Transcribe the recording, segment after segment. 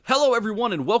Hello,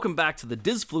 everyone, and welcome back to the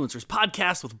Disfluencers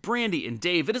podcast with Brandy and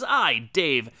Dave. It is I,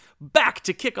 Dave, back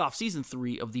to kick off Season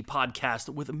 3 of the podcast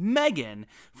with Megan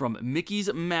from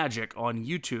Mickey's Magic on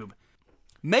YouTube.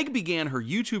 Meg began her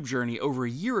YouTube journey over a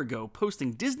year ago,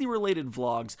 posting Disney-related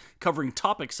vlogs covering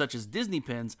topics such as Disney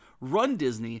pins, Run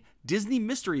Disney, Disney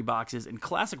mystery boxes, and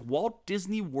classic Walt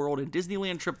Disney World and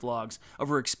Disneyland trip vlogs of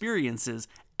her experiences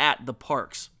at the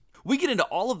parks. We get into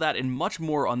all of that and much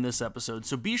more on this episode,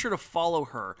 so be sure to follow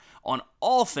her on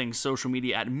all things social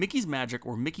media at Mickey's Magic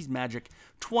or Mickey's Magic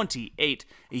 28.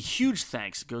 A huge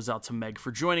thanks goes out to Meg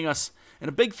for joining us, and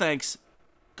a big thanks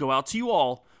go out to you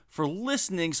all for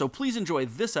listening. So please enjoy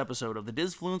this episode of the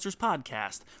Disfluencers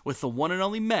podcast with the one and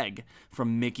only Meg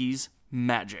from Mickey's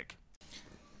Magic.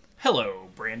 Hello,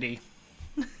 Brandy.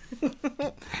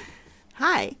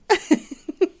 Hi.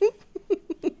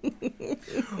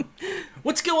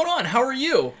 What's going on? How are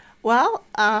you? Well,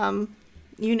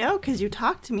 because you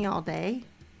talked to me all day.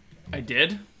 I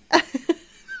did?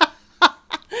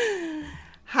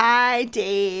 Hi,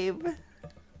 Dave.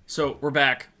 So, we're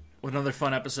back with another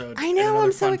fun episode. I know,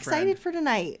 I'm so excited for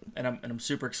tonight. And I'm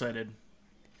super excited.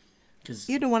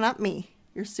 You don't one-up me.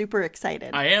 You're super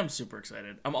excited. I am super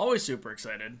excited. I'm always super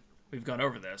excited. We've gone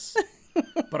over this.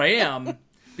 But I am,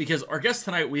 because our guest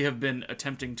tonight, we have been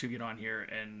attempting to get on here,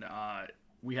 and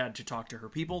we had to talk to her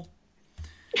people.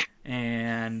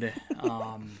 And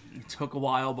it took a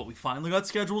while, but we finally got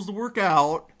schedules to work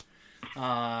out.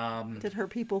 Did her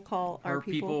people call our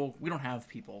people? We don't have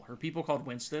people. Her people called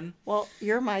Winston. Well,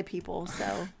 you're my people,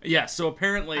 so. Yeah, so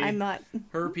apparently I'm not.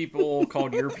 Her people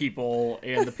called your people,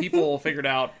 and the people figured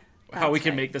out how we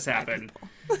can make this happen.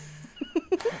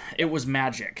 It was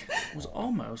magic. It was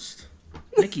almost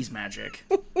Mickey's Magic.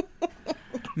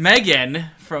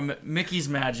 Megan from Mickey's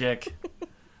Magic.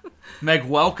 Meg,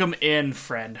 welcome in,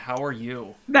 friend. How are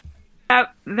you?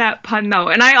 That pun, though.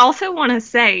 And I also want to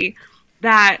say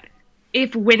that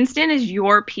if Winston is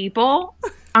your people,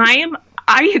 I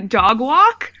dog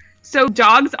walk, so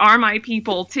dogs are my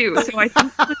people, too. So I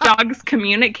think the dogs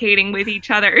communicating with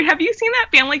each other. Have you seen that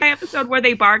Family Guy episode where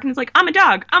they bark and it's like, I'm a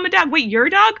dog. Wait, you're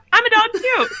a dog? I'm a dog,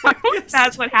 too. Yes.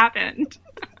 That's what happened.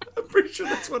 I'm pretty sure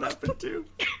that's what happened, too.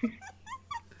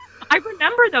 I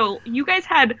remember, though, you guys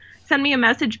had sent me a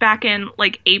message back in,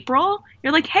 April.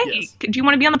 You're like, hey, yes. Do you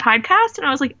want to be on the podcast? And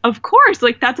I was like, of course.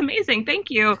 That's amazing. Thank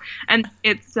you. And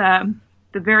it's the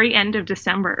very end of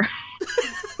December.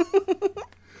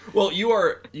 Well, you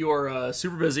are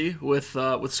super busy with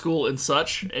school and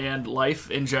such, and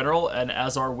life in general, and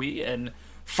as are we. And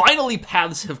finally,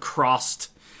 paths have crossed.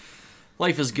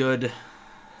 Life is good.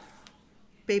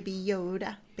 Baby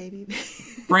Yoda, baby.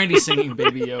 Brandy singing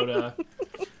Baby Yoda.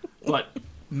 But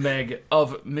Meg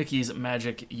of Mickey's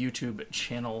Magic YouTube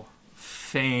channel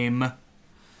fame.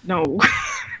 No.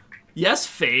 Yes,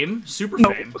 fame. Super No.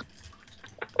 fame.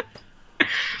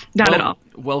 Not at all.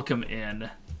 Welcome in.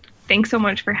 Thanks so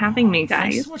much for having me,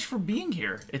 guys. Thanks so much for being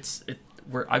here.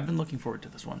 I've been looking forward to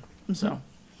this one. Mm-hmm. So.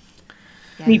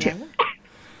 Yeah, me too.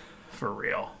 For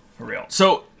real.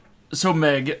 So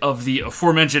Meg of the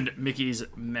aforementioned Mickey's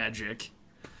Magic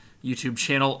YouTube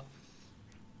channel.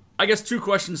 I guess 2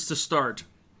 questions to start.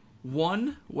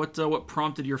 1, what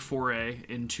prompted your foray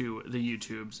into the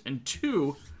YouTubes? And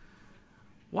 2,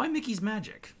 why Mickey's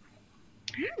Magic?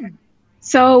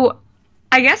 So,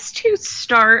 I guess to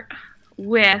start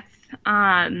with,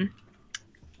 let's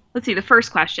see, the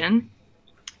first question.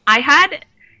 I had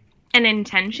an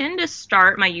intention to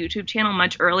start my YouTube channel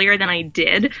much earlier than I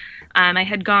did. I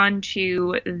had gone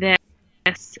to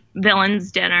this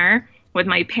villains dinner with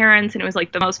my parents, and it was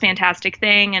the most fantastic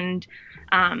thing. And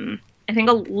I think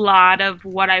a lot of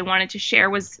what I wanted to share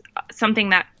was something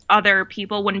that other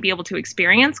people wouldn't be able to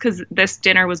experience because this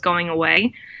dinner was going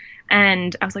away.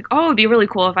 And I was like, oh, it'd be really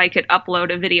cool if I could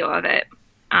upload a video of it.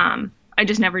 I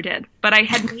just never did. But I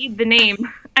had made the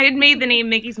name.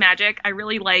 Mickey's Magic. I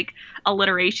really like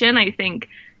alliteration. I think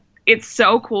it's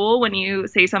so cool when you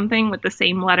say something with the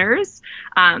same letters.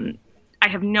 I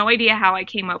have no idea how I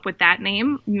came up with that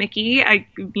name, Mickey.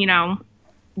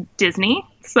 Disney.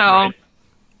 So right.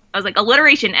 I was like,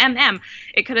 alliteration, MM.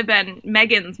 It could have been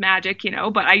Megan's Magic,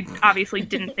 but I obviously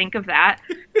didn't think of that.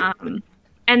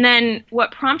 And then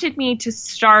what prompted me to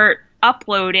start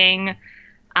uploading,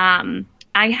 I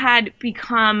had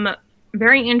become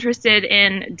very interested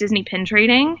in Disney pin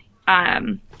trading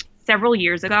several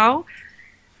years ago.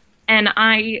 And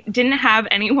I didn't have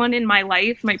anyone in my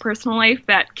life, my personal life,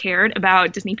 that cared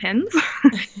about Disney pins.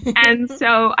 And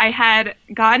so I had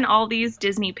gotten all these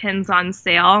Disney pins on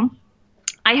sale.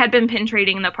 I had been pin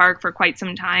trading in the park for quite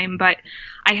some time, but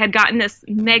I I had gotten this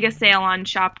mega sale on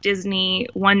Shop Disney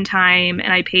one time,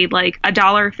 and I paid like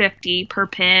 $1.50 per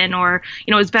pin, or,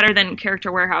 you know, it was better than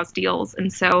Character Warehouse deals.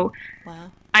 And so Wow.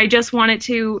 I just wanted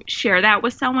to share that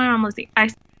with someone. I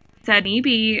said,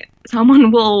 maybe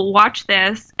someone will watch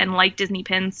this and like Disney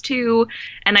pins too.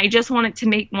 And I just wanted to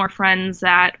make more friends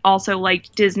that also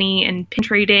liked Disney and pin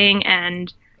trading,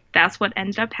 and that's what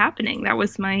ended up happening. That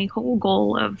was my whole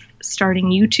goal of starting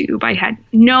YouTube. I had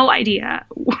no idea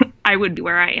I would be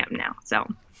where I am now. So,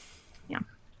 yeah.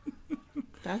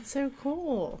 That's so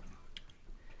cool.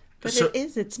 But So-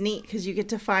 it's neat because you get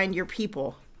to find your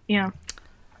people. Yeah.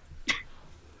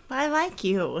 But I like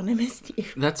you and I missed you.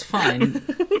 That's fine.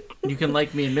 You can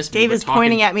like me and miss me. Dave but is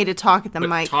pointing at me to talk at the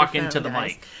mic. Talk into the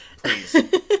mic, please.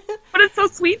 But it's so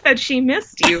sweet that she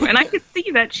missed you. And I could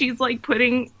see that she's like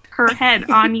putting her head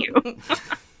on you.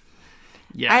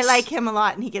 Yes. I like him a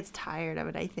lot and he gets tired of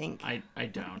it, I think. I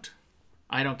don't.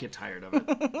 I don't get tired of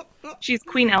it. She's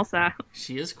Queen Elsa,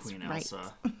 She is Queen right.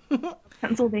 Elsa.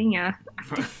 Pennsylvania.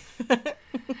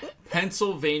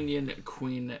 Pennsylvanian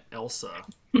Queen Elsa.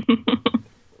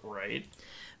 Right?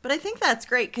 But I think that's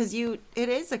great because it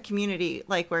is a community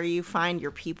like where you find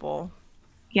your people.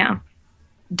 Yeah.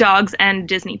 Dogs and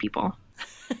Disney people.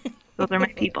 Those are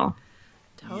my people.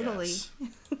 Totally. Yes.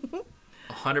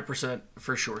 100%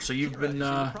 for sure. So you've been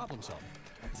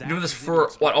doing this for,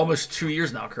 what, almost 2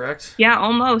 years now, correct? Yeah,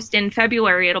 almost. In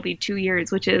February, it'll be 2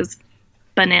 years, which is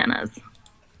bananas.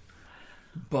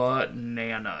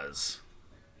 Bananas.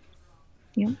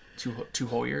 Yeah. Two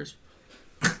whole years?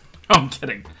 Oh, I'm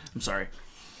kidding. I'm sorry.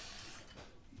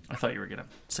 I thought you were going to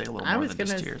say a little I more was than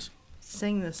just gonna 2 years.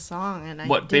 Sing this song and I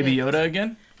What, didn't. Baby Yoda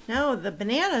again? No, the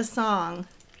banana song.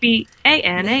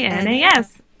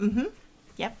 Bananas. Mm-hmm.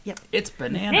 Yep. It's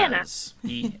bananas.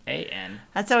 B-A-N.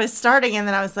 That's how I was starting and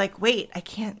then I was like, wait, I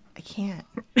can't. I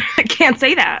can't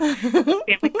say that.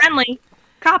 Family friendly.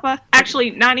 Kappa.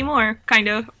 Actually, not anymore. Kind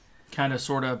of. Kind of,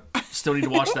 sort of. Still need to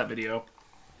watch that video.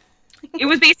 It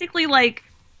was basically like,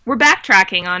 we're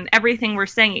backtracking on everything we're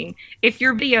saying. If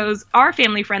your videos are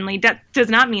family friendly, that does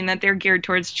not mean that they're geared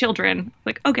towards children.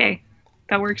 Like, okay,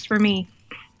 that works for me.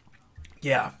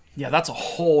 Yeah, that's a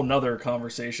whole nother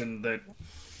conversation, that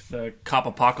the cop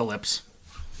apocalypse.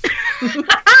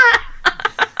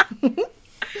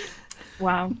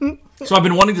 Wow. So I've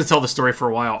been wanting to tell the story for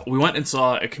a while. We went and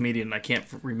saw a comedian, I can't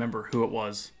remember who it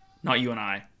was. Not you and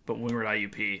I, but when we were at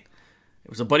IUP. It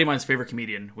was a buddy of mine's favorite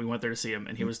comedian. We went there to see him,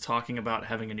 and he was talking about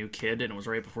having a new kid, and it was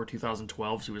right before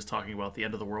 2012, so he was talking about the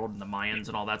end of the world and the Mayans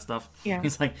and all that stuff. Yeah.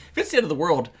 He's like, if it's the end of the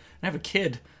world and I have a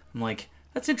kid, I'm like,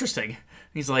 that's interesting. And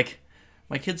he's like,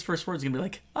 my kid's first word's going to be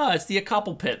like, it's the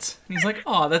Acapulco Pits. And he's like,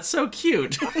 that's so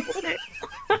cute.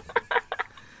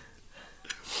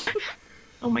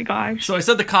 Oh my gosh. So I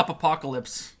said the cop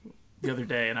apocalypse the other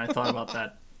day, and I thought about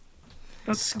that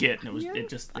That's skit, and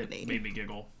it funny. made me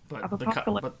giggle. But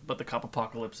Cop-apocalypse. but the cop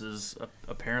apocalypse is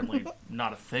apparently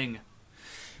not a thing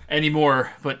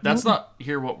anymore. But that's not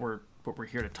here what we're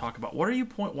here to talk about. Why are you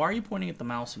pointing at the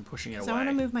mouse and pushing it So away? I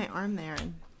want to move my arm there.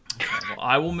 And... Okay, well,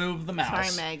 I will move the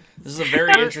mouse. Sorry, Meg. This is a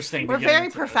very interesting. We're beginning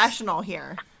very to this. professional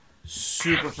here.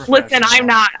 Super professional. Listen,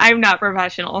 I'm not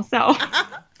professional, so.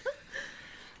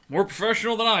 More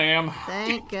professional than I am.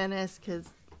 Thank goodness, because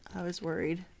I was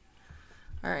worried.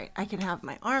 All right, I can have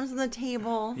my arms on the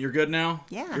table. You're good now?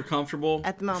 Yeah. You're comfortable?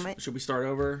 At the moment. Should we start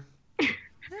over?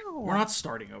 No. We're not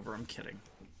starting over. I'm kidding.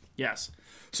 Yes.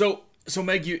 So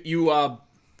Meg, you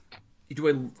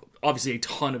do obviously a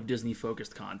ton of Disney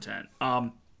focused content. A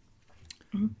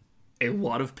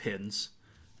lot of pins.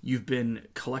 You've been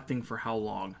collecting for how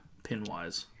long, pin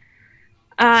wise?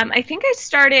 I think I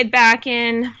started back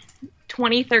in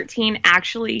 2013,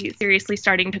 actually seriously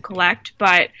starting to collect.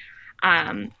 But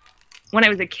when I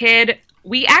was a kid,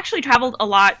 we actually traveled a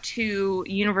lot to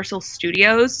Universal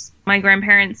Studios. My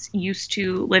grandparents used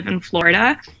to live in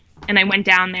Florida, and I went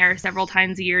down there several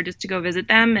times a year just to go visit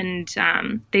them.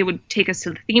 And they would take us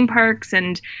to the theme parks.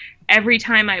 And every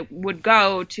time I would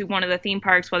go to one of the theme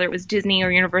parks, whether it was Disney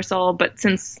or Universal, but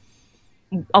since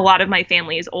a lot of my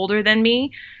family is older than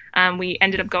me, we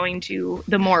ended up going to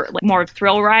the more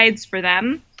thrill rides for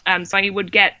them. So I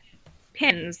would get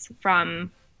pins from,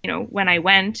 when I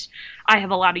went. I have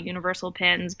a lot of Universal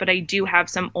pins, but I do have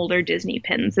some older Disney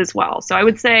pins as well. So I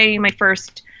would say my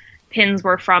first pins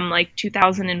were from like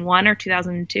 2001 or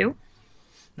 2002.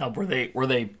 Now,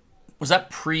 was that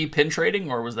pre-pin trading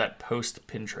or was that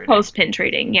post-pin trading? Post-pin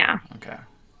trading, yeah. Okay.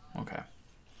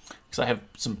 Because I have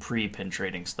some pre-pin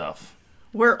trading stuff.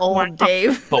 We're old,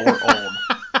 Dave. But we're old.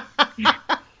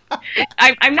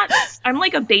 I'm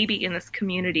like a baby in this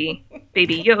community.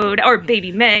 Baby Yoda, or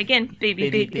Baby Megan, Baby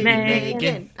Baby Megan.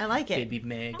 Megan. I like it. Baby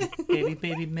Meg,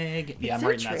 baby Meg. Yeah, I'm so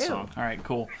writing that true. song. All right,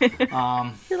 cool.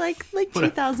 You're like it-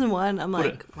 2001. I'm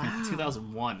like, wow.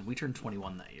 2001. We turned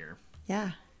 21 that year.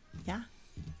 Yeah. Yeah.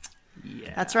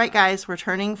 That's right, guys. We're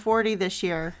turning 40 this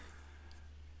year.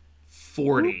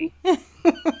 40.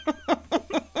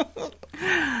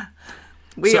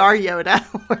 We are Yoda.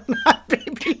 We're not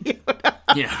Baby Yoda.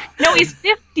 Yeah. No, he's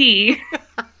 50.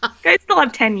 Guys still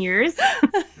have 10 years.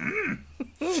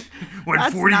 When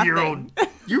That's 40-year-old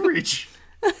you reach.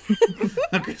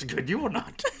 Okay, it's good. You will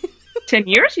not. 10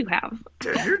 years you have.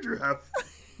 10 years you have.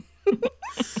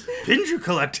 Pins you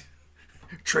collect.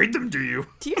 Trade them, do you?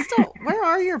 Do you still? Where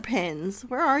are your pins?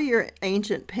 Where are your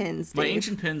ancient pins, Dave? My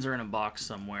ancient pins are in a box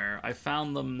somewhere. I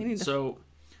found them. need to-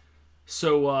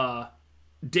 So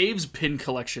Dave's pin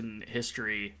collection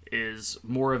history is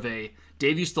more of a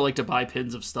Dave used to like to buy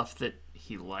pins of stuff that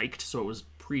he liked, so it was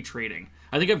pre-trading.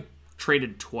 I think I've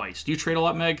traded twice. Do you trade a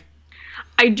lot, Meg?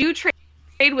 I do trade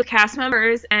with cast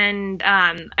members, and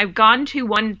I've gone to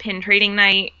one pin trading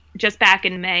night just back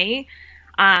in May,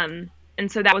 and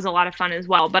so that was a lot of fun as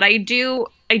well. But I do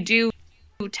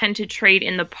tend to trade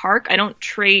in the park. I don't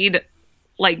trade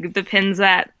like the pins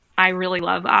that I really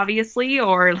love, obviously,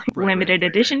 or like limited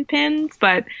edition pins.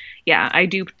 But yeah, I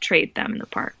do trade them in the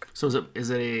park. So is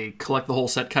it a collect the whole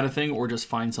set kind of thing, or just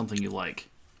find something you like?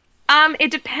 It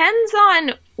depends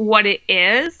on what it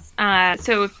is.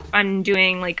 So if I'm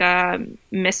doing like a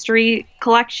mystery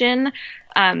collection,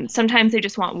 sometimes I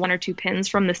just want one or two pins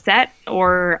from the set,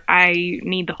 or I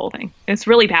need the whole thing. It's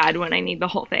really bad when I need the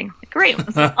whole thing. Like, great,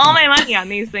 let's spend all my money on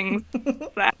these things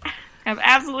that have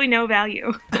absolutely no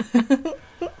value.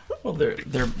 Well,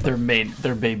 there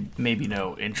may be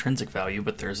no intrinsic value,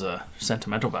 but there's a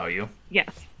sentimental value. Yes.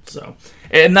 So,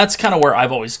 and that's kind of where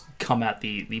I've always come at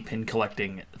the pin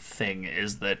collecting thing,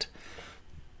 is that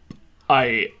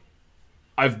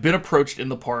I've been approached in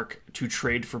the park to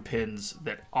trade for pins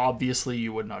that obviously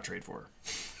you would not trade for.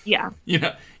 Yeah.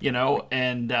 You know,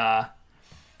 and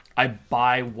I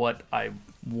buy what I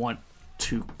want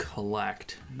to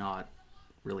collect, not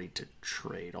really to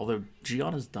trade. Although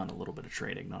Gianna's done a little bit of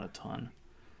trading, not a ton.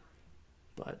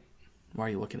 But why are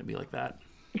you looking at me like that?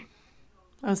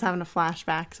 I was having a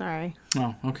flashback. Sorry.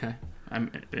 Oh, okay.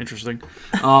 I'm interesting.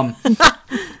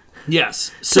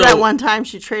 Yes. So So that one time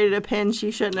she traded a pin she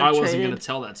shouldn't have I wasn't traded. going to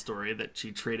tell that story, that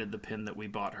she traded the pin that we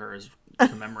bought her as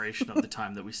commemoration of the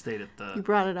time that we stayed at the You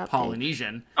brought it up, Dave.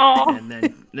 Polynesian. Oh. And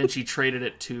then she traded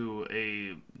it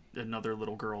to another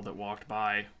little girl that walked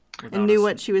by. And knew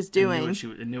what she was doing.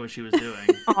 And knew what she was doing.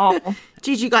 Oh.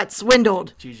 Gigi got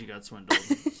swindled. Gigi got swindled.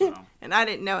 So, And I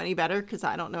didn't know any better because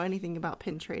I don't know anything about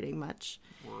pin trading much.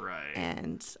 right.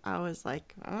 And I was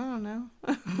like, I don't know.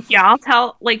 Yeah, I'll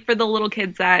tell, like, for the little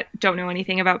kids that don't know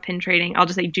anything about pin trading, I'll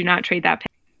just say, do not trade that pin.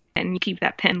 And you keep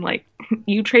that pin, like,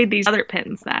 you trade these other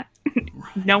pins that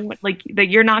no one, like, that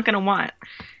you're not going to want.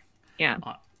 Yeah.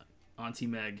 Auntie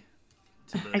Meg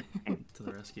to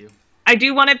the rescue. I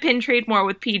do want to pin trade more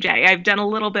with PJ. I've done a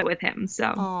little bit with him,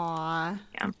 so. Aw.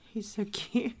 Yeah. He's so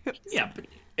cute. Yeah, but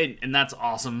and that's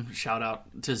awesome. Shout out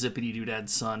to Zippity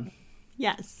Doodad's son,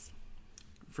 Yes.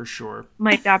 for sure.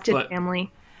 My adopted But-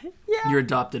 family. Yeah. Your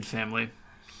adopted family.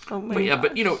 Oh my But yeah, gosh.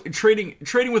 but you know, trading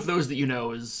with those that you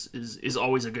know is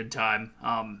always a good time.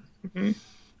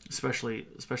 Especially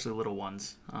little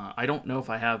ones. I don't know if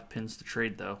I have pins to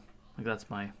trade though. Like, that's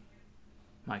my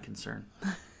concern.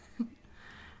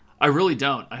 I really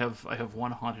don't. I have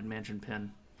one Haunted Mansion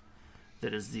pin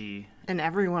that is And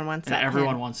everyone wants and that.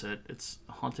 everyone pin. wants it. It's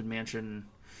a Haunted Mansion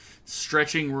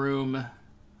stretching room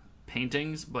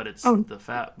paintings, but it's the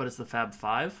Fab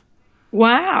Five.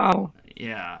 Wow.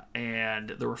 Yeah, and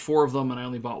there were 4 of them, and I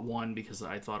only bought one because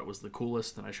I thought it was the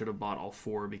coolest, and I should have bought all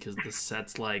 4 because the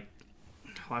set's like,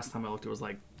 last time I looked, it was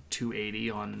like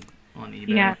 $280 on eBay.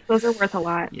 Yeah, those are worth a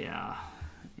lot. Yeah.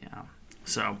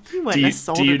 So You wouldn't have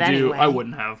sold it anyway. I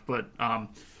wouldn't have, but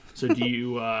so do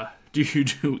you do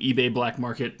eBay black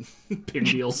market pin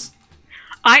deals?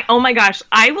 Oh my gosh,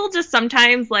 I will just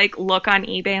sometimes like look on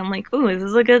eBay. I'm like, ooh, is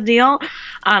this a good deal?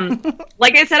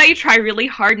 Like I said, I try really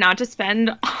hard not to spend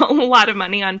a lot of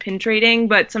money on pin trading,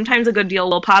 but sometimes a good deal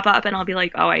will pop up and I'll be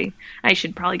like, oh, I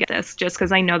should probably get this just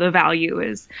because I know the value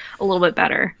is a little bit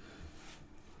better.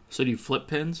 So do you flip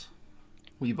pins?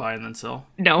 Will you buy and then sell?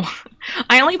 No,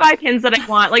 I only buy pins that I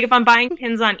want. Like if I'm buying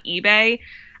pins on eBay,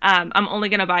 I'm only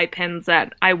going to buy pins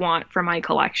that I want for my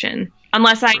collection.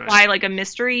 Unless I buy like a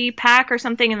mystery pack or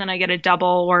something and then I get a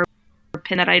double or a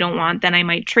pin that I don't want, then I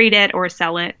might trade it or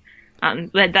sell it.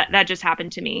 That just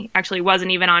happened to me. Actually, it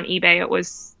wasn't even on eBay. It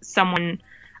was someone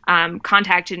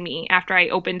contacted me after I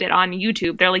opened it on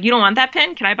YouTube. They're like, "You don't want that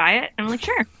pin? Can I buy it?" And I'm like,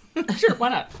 "Sure." Sure, why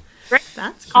not? Great.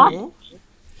 That's Awesome. cool.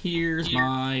 Here's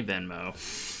my Venmo.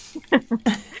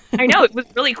 I know, it was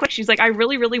really quick. She's like, "I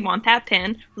really, really want that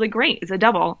pin." I was like, "Great, it's a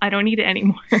double. I don't need it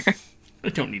anymore." I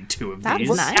don't need 2 of That's these.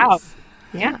 nice. out.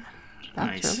 Yeah.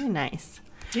 That's Nice. really nice.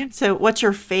 Yeah. So, what's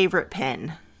your favorite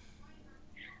pin?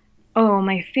 Oh,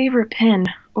 my favorite pin.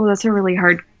 Oh, that's a really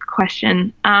hard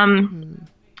question.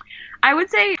 I would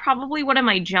say probably one of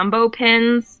my jumbo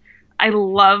pins. I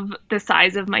love the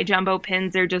size of my jumbo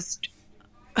pins. They're just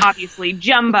obviously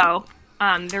jumbo.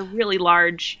 They're really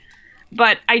large.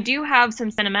 But I do have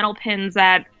some sentimental pins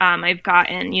that I've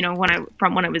gotten,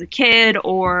 from when I was a kid,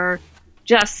 or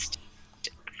just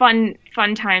fun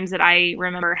times that I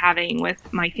remember having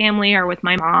with my family or with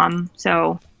my mom.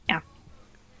 So yeah,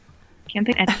 can't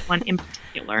think of anyone in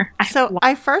particular. So,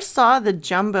 I first saw the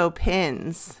jumbo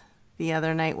pins the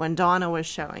other night when Donna was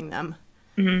showing them.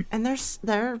 Mhm. And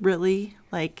they're really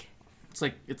like It's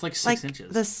like 6 like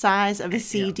inches. the size of a Yeah,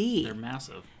 CD. they're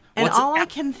massive. And What's- all I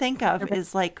can think of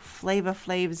is like Flava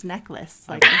Flav's necklace.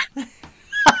 Like,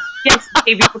 Yes,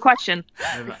 Dave, you have a question.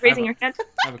 Raising your hand.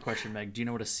 I have a question, Meg. Do you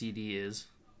know what a CD is?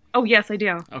 Oh yes, I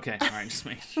do. Okay, all right, just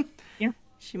make.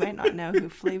 she might not know who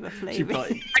Flava Flav She is.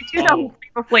 probably, I do know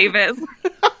who Flav is.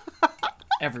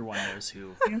 everyone knows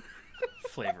who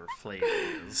Flavor Flav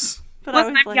is. But I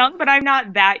Listen, was I'm like, young, but I'm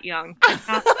not that young.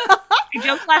 I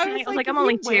joked last night. I was like, I'm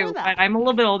only "You wear 2, that." but I'm a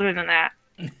little bit older than that.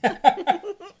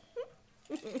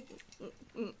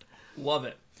 Love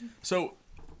it. So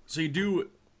you do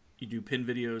pin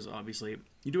videos, obviously.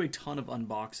 You do a ton of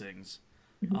unboxings,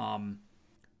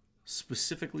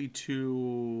 specifically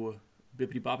to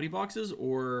Bippity Boppity boxes,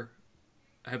 or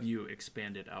have you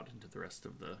expanded out into the rest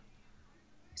of the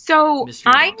So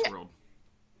mystery box world?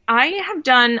 I have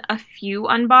done a few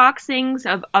unboxings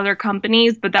of other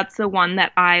companies, but that's the one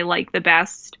that I like the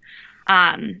best.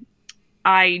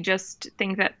 I just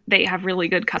think that they have really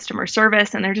good customer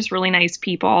service and they're just really nice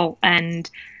people. And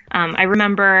I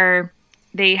remember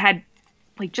they had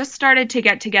just started to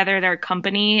get together their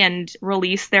company and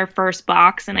release their first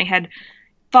box. And I had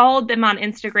followed them on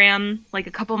Instagram a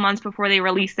couple months before they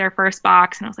released their first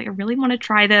box. And I was like, I really want to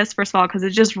try this, first of all, because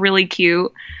it's just really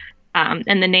cute. And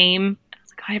the name, I was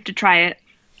like, I have to try it.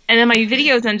 And then my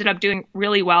videos ended up doing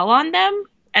really well on them.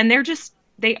 And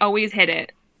they always hit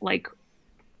it.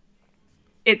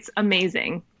 It's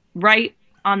amazing. Right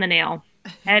on the nail.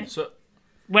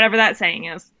 Whatever that saying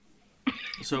is.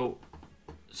 So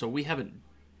we haven't.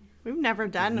 We've never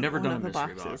done Never one done a of the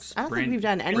mystery boxes. box. I don't think we've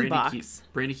done any box.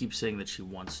 Brandy keeps saying that she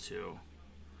wants to.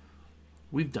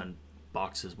 We've done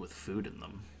boxes with food in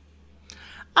them.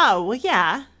 Oh, well,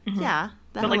 yeah. Yeah.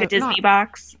 But like a Disney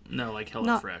box. No, like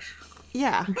HelloFresh.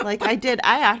 Yeah,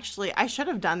 I should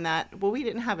have done that. Well, we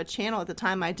didn't have a channel at the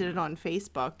time. I did it on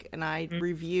Facebook, and I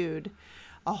reviewed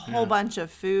a whole bunch of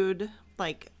food,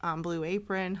 like Blue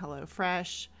Apron,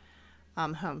 HelloFresh,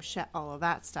 Home Chef, all of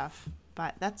that stuff.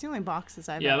 But that's the only boxes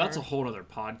I've ever... That's a whole other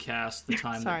podcast. The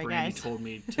time Sorry, that Brandy guys. told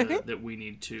me that we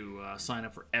need to sign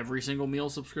up for every single meal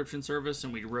subscription service,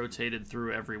 and we rotated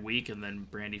through every week, and then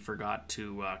Brandy forgot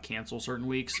to cancel certain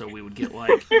weeks, so we would get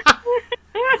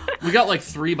we got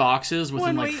 3 boxes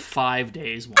within 1 week. 5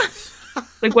 days once.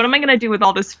 What am I going to do with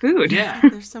all this food? Yeah.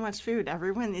 There's so much food.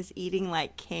 Everyone is eating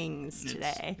like kings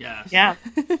today. Yes. Yeah.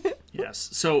 Yes.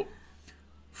 So,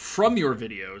 from your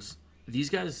videos, these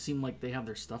guys seem like they have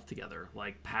their stuff together.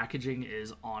 Packaging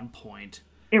is on point.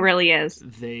 It really is.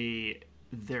 They're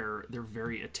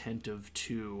very attentive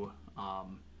to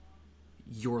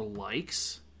your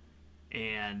likes,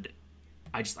 and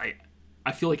I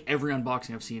feel like every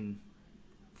unboxing I've seen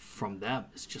from them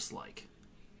is just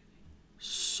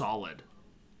solid.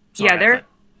 Sorry,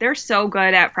 they're so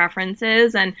good at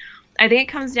preferences, and I think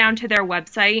it comes down to their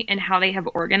website and how they have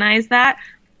organized that.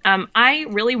 I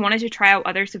really wanted to try out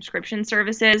other subscription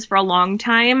services for a long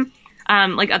time,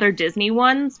 like other Disney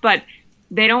ones, but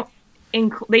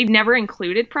they've never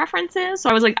included preferences. So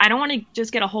I was like, I don't want to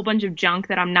just get a whole bunch of junk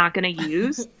that I'm not going to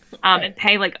use and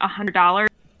pay $100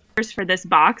 for this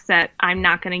box that I'm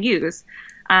not going to use.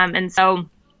 And so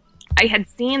I had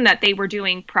seen that they were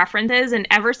doing preferences, and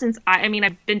ever since I've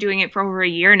been doing it for over a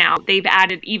year now, they've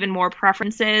added even more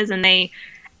preferences, and they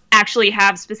actually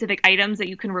have specific items that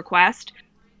you can request.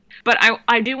 But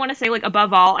I do want to say,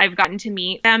 above all, I've gotten to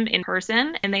meet them in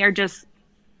person, and they are just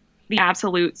the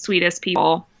absolute sweetest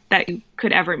people that you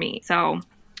could ever meet. So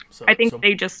I think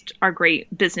they just are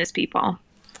great business people.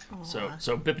 So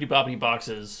Bippity Boppity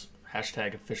Boxes,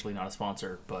 hashtag officially not a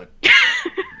sponsor, but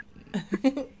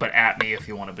at me if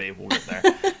you want to be. We'll get there.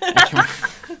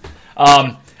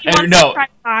 And no.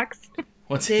 Box.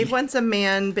 Dave wants a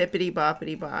man bippity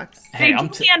boppity box. Hey, They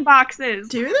do man boxes.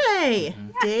 Do they?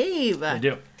 Dave. I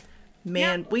do.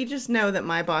 Man, we just know that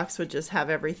my box would just have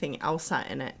everything Elsa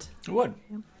in it. It would.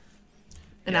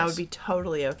 And I Yes. would be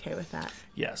totally okay with that.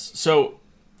 Yes. So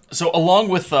along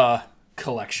with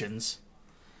collections,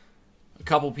 a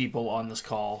couple people on this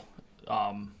call,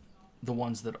 the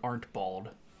ones that aren't bald,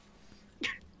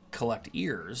 collect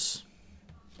ears.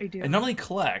 I do. And not only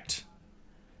collect,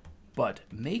 but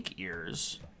make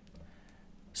ears.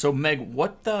 So Meg,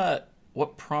 what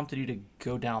prompted you to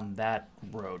go down that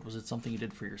road? Was it something you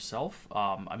did for yourself?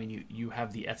 I mean, you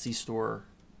have the Etsy store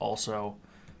also.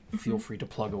 Feel free to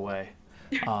plug away.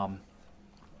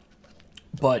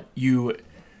 But you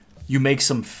make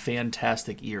some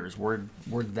fantastic ears. Where'd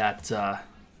that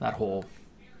whole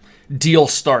deal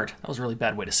start? That was a really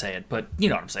bad way to say it, but you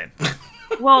know what I'm saying.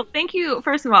 Well, thank you.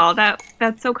 First of all,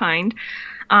 that's so kind.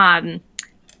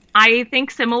 I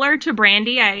think similar to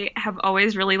Brandy, I have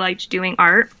always really liked doing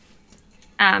art.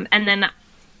 And then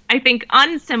I think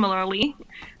unsimilarly,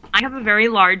 I have a very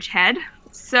large head.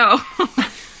 So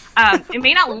it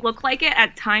may not look like it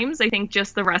at times. I think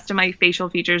just the rest of my facial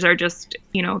features are just,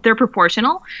 they're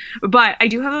proportional. But I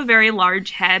do have a very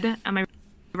large head. My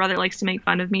brother likes to make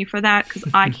fun of me for that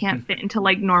because I can't fit into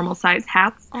like normal size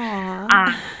hats.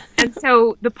 Aww. And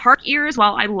so the park ears,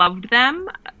 while I loved them,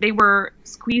 they were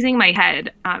squeezing my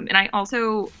head. And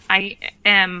I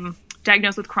am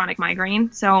diagnosed with chronic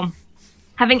migraine. So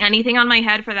having anything on my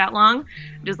head for that long,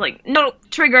 just like, no,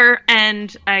 trigger,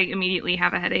 and I immediately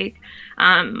have a headache.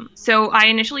 So I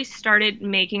initially started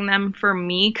making them for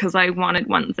me because I wanted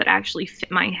ones that actually fit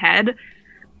my head.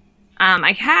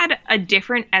 I had a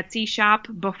different Etsy shop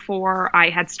before I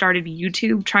had started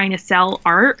YouTube trying to sell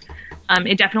art.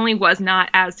 It definitely was not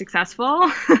as successful,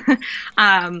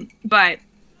 but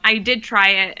I did try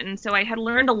it. And so I had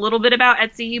learned a little bit about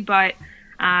Etsy, but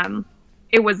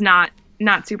it was not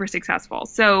super successful.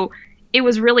 So it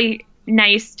was really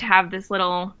nice to have this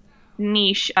little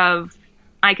niche of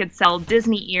I could sell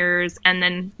Disney ears and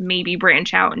then maybe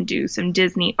branch out and do some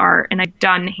Disney art. And I've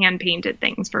done hand-painted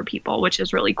things for people, which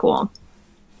is really cool.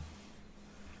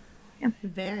 Yeah.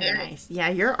 Very nice. Yeah,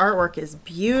 your artwork is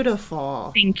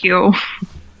beautiful. Thank you.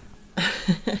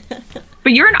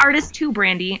 But you're an artist too,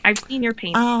 Brandy. I've seen your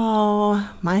paint.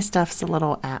 Oh, my stuff's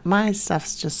my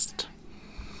stuff's just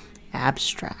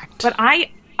abstract. But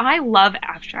I love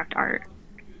abstract art.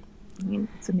 I mean,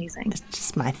 it's amazing. It's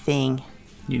just my thing.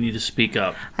 You need to speak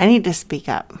up. I need to speak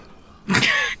up.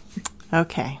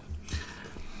 Okay.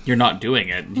 You're not doing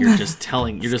it. You're just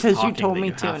telling. You're just talking. Because you told that me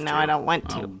you to, have and now I don't want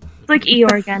to. It's like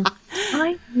Eeyore again.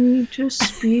 I need to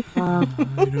speak up.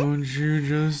 Why don't you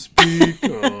just speak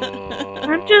up?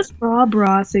 I'm just Bob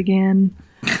Ross again.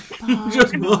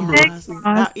 Just Bob Ross.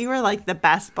 You were like the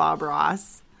best Bob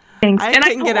Ross. Thanks. I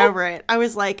couldn't get over it. I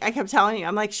was like, I kept telling you,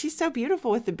 I'm like, she's so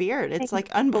beautiful with the beard. It's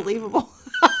like unbelievable.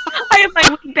 I have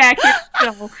my wig back here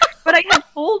still. But I had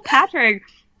told Patrick,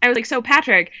 I was like, so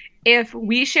Patrick, if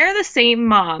we share the same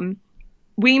mom,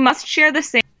 we must share the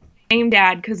same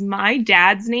dad because my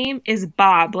dad's name is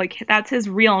Bob. Like, that's his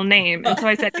real name. And so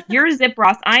I said, if you're Zip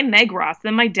Ross, I'm Meg Ross.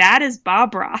 Then my dad is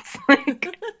Bob Ross.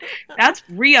 Like, that's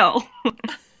real.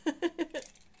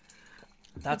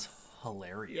 That's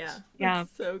hilarious. Yeah.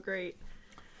 That's so great.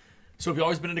 So have you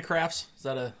always been into crafts?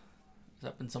 Has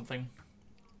that been something?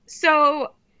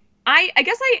 So I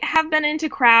guess I have been into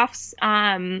crafts,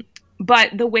 but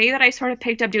the way that I sort of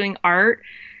picked up doing art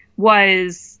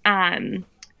was a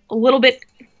little bit,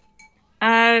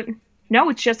 no,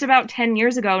 it's just about 10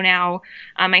 years ago now.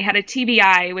 I had a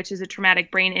TBI, which is a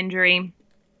traumatic brain injury,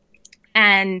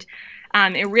 and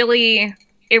it really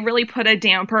put a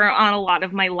damper on a lot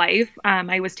of my life.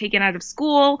 I was taken out of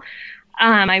school.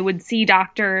 I would see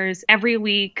doctors every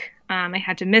week. I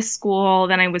had to miss school.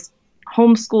 Then I was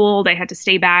homeschooled. I had to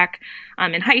stay back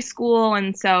in high school.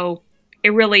 And so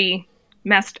it really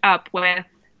messed up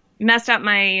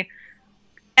my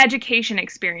education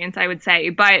experience, I would say.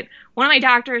 But one of my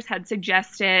doctors had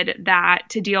suggested that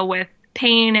to deal with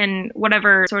pain and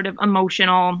whatever sort of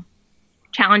emotional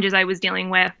challenges I was dealing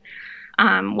with,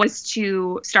 was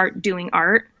to start doing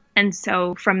art. And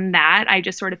so from that, I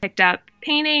just sort of picked up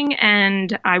painting,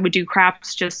 and I would do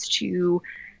crafts just to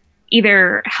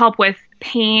either help with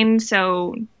pain,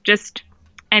 so just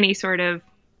any sort of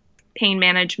pain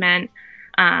management,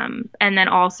 and then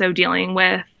also dealing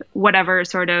with whatever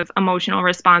sort of emotional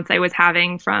response I was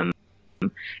having from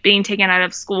being taken out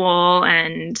of school,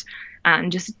 and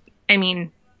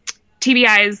TBIs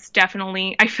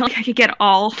definitely, I feel like I could get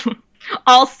all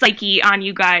psyche on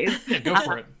you guys. Yeah, go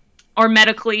for it. Or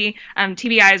medically,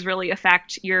 TBIs really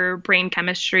affect your brain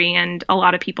chemistry, and a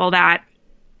lot of people that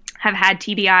have had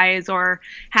TBIs or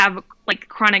have like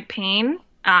chronic pain,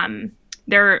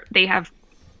 they have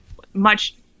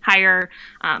much higher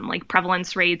like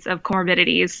prevalence rates of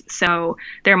comorbidities. So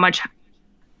they're much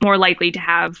more likely to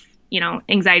have,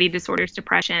 anxiety disorders,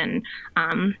 depression,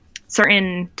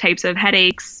 certain types of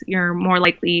headaches. You're more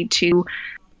likely to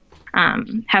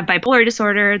have bipolar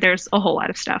disorder. There's a whole lot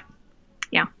of stuff.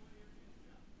 Yeah.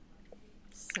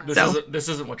 This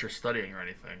isn't what you're studying or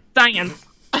anything. Science.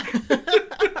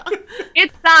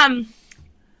 It's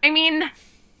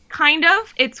kind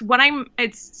of.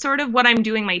 It's sort of what I'm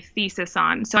doing my thesis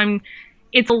on. So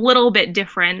it's a little bit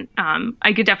different.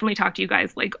 I could definitely talk to you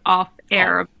guys like off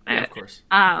air. Yeah, of course.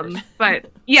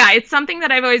 But yeah, it's something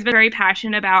that I've always been very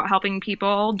passionate about, helping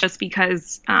people, just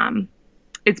because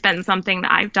it's been something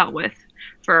that I've dealt with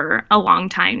for a long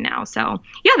time now. So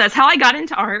yeah, that's how I got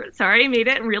into art. Sorry, I made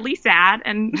it really sad.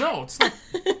 And no, it's not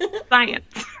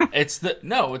science. It's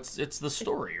the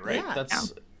story, right? Yeah.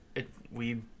 That's it.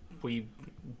 We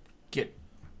get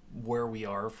where we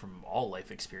are from all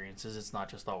life experiences. It's not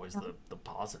just always the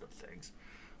positive things.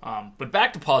 But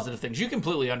back to positive things. You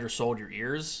completely undersold your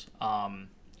ears.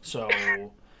 So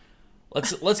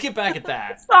let's get back at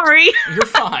that. Sorry. You're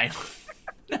fine.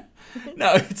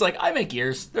 No, it's like I make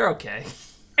ears. They're okay.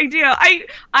 I do. I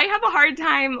have a hard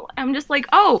time. I'm just like,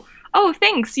 oh,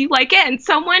 thanks. You like it? And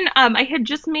someone, I had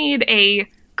just made a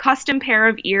custom pair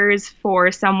of ears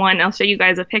for someone. I'll show you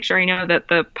guys a picture. I know that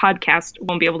the podcast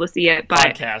won't be able to see it, but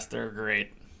Podcast, they're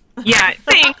great. Yeah,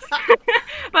 thanks.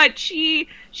 But she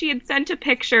had sent a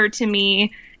picture to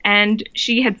me, and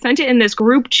she had sent it in this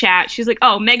group chat. She's like,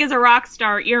 oh, Meg is a rock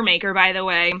star ear maker, by the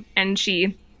way. And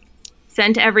she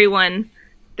sent everyone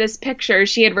this picture.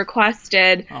 She had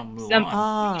requested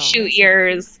some shoe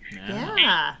ears.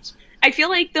 Yeah. I feel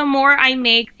like the more I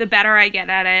make, the better I get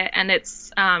at it. And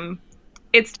it's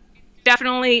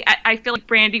definitely, I feel like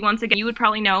Brandy, once again, you would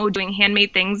probably know, doing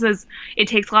handmade things it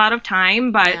takes a lot of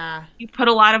time, but you put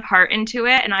a lot of heart into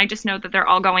it. And I just know that they're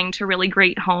all going to really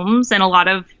great homes. And a lot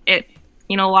of it,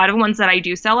 a lot of ones that I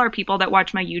do sell are people that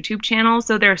watch my YouTube channel.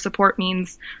 So their support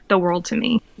means the world to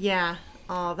me. Yeah.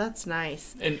 Oh, that's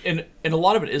nice. And a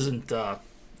lot of it isn't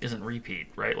repeat,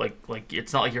 right? Like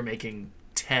it's not like you're making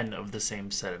 10 of the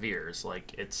same set of ears.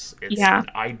 Like it's an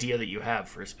idea that you have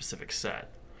for a specific set.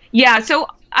 Yeah, so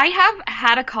I have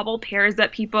had a couple pairs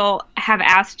that people have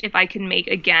asked if I can make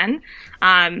again.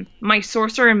 My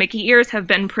Sorcerer and Mickey ears have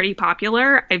been pretty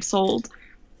popular. I've sold,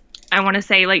 I want to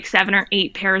say, like 7 or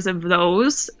 8 pairs of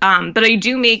those. But I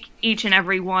do make each and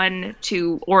every one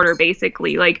to order,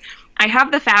 basically. Like, I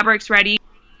have the fabrics ready,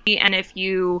 and if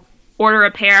you order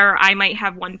a pair, I might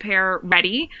have one pair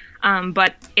ready.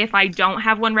 But if I don't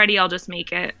have one ready, I'll just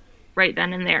make it right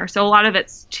then and there. So a lot of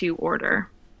it's to order.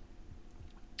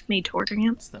 Made to order,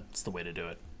 yeah. That's the way to do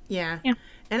it. Yeah.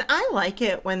 And I like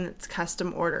it when it's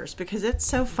custom orders because it's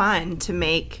so fun to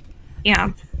make.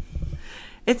 Yeah.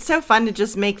 It's so fun to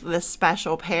just make this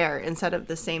special pair instead of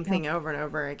the same thing over and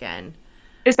over again.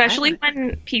 Especially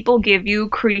when people give you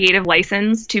creative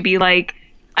license to be like,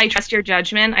 I trust your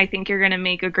judgment. I think you're going to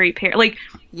make a great pair. Like,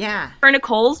 yeah. For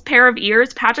Nicole's pair of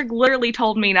ears, Patrick literally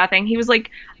told me nothing. He was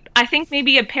like, I think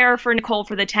maybe a pair for Nicole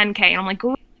for the 10K. And I'm like,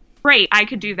 great, I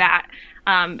could do that.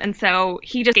 And so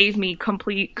he just gave me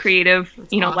complete creative,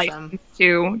 awesome. license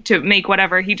to make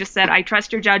whatever. He just said, I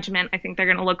trust your judgment. I think they're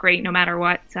going to look great no matter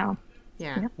what. So,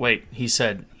 yeah. Wait, he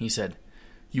said,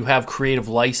 you have creative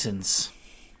license.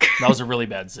 That was a really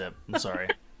bad zip. I'm sorry.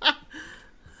 I'm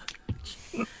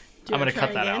going to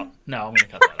cut that out. No, I'm going to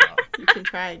cut that out. You can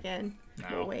try again.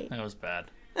 No, we'll wait. That was bad.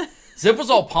 Zip was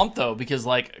all pumped though because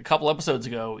like a couple episodes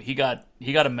ago he got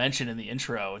a mention in the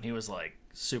intro and he was like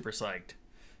super psyched.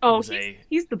 Oh,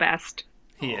 he's the best.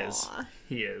 He is.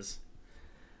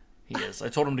 I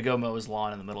told him to go mow his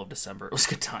lawn in the middle of December. It was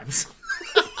good times.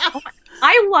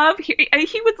 I love he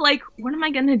was like, what am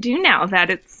I going to do now that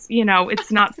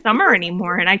it's not summer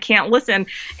anymore and I can't listen?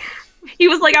 He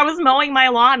was like, I was mowing my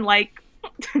lawn like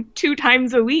 2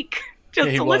 times a week just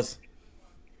he to was. listen.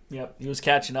 Yep, he was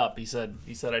catching up. He said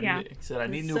I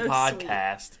need a new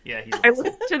podcast. Sweet. Yeah, I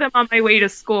listen to them on my way to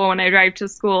school when I drive to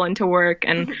school and to work,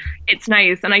 and it's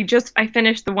nice. And I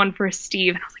finished the one for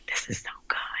Steve, and I was like, this is so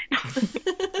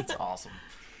good. That's awesome.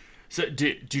 So,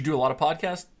 do you do a lot of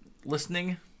podcast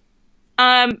listening?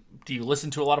 Do you listen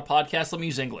to a lot of podcasts? Let me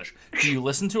use English. Do you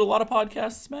listen to a lot of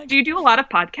podcasts, Meg? Do you do a lot of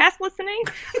podcast listening?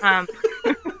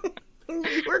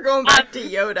 We're going back to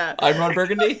Yoda. I'm Ron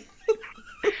Burgundy.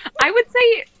 I would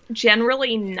say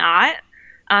generally not.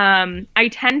 I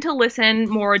tend to listen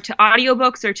more to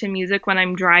audiobooks or to music when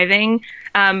I'm driving.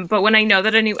 But when I know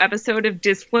that a new episode of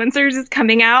Disfluencers is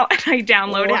coming out, I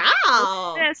download it.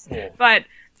 Wow. But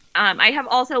I have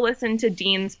also listened to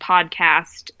Dean's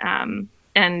podcast,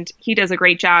 and he does a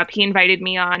great job. He invited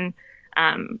me on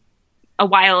a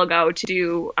while ago to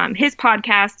do his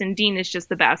podcast, and Dean is just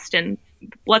the best. And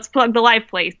let's plug the Live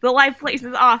Place. The Live Place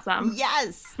is awesome.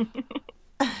 Yes.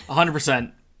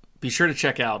 100%. Be sure to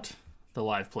check out the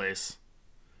Live Place,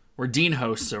 where Dean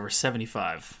hosts over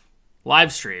 75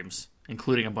 live streams,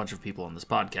 including a bunch of people on this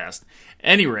podcast.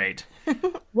 Any rate,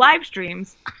 Live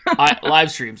streams.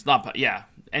 live streams, not yeah.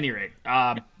 Any rate,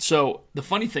 so the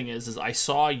funny thing is I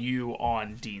saw you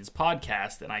on Dean's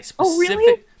podcast, and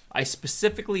really? I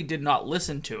specifically did not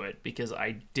listen to it because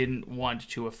I didn't want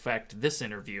to affect this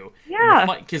interview. Yeah.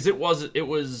 Because it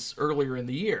was earlier in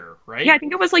the year, right? Yeah, I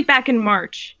think it was like back in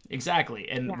March. Exactly.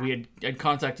 And we had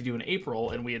contacted you in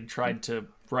April, and we had tried to,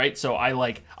 right? So I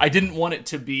didn't want it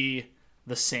to be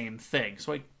the same thing.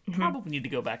 So I probably need to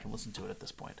go back and listen to it at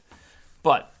this point.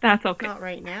 But that's okay. Not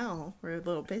right now. We're a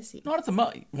little busy. Not at the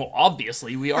moment. Well,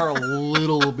 obviously, we are a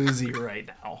little busy right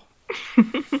now.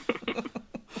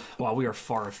 Wow, we are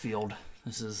far afield.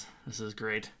 This is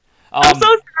great. I'm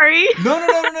so sorry.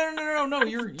 No.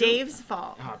 You're Dave's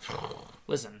fault.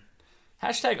 Listen.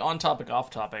 Hashtag on topic, off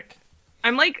topic.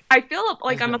 I'm like, I feel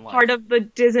like I'm a part of the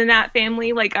Dizinat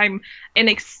family. Like I'm an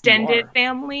extended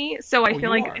family. So I feel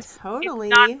like it's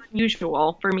not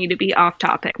unusual for me to be off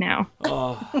topic now.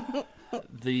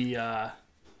 The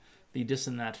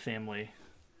Dizinat family.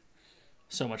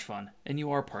 So much fun. And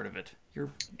you are part of it.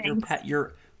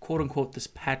 You're quote unquote this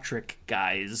Patrick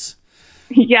guy's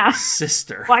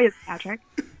sister. Why is Patrick?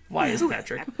 Why is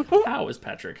Patrick? How is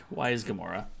Patrick? Why is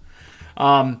Gamora?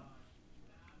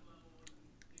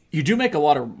 You do make a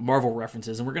lot of Marvel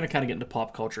references, and we're going to kind of get into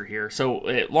pop culture here. So,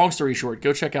 long story short,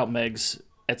 go check out Meg's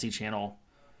Etsy channel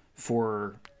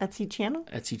Etsy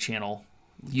channel,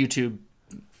 YouTube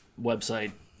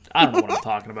website. I don't know what I'm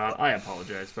talking about. I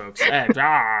apologize, folks.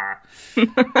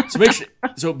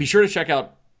 So be sure to check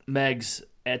out Meg's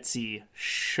Etsy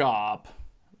shop.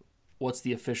 What's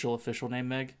the official name,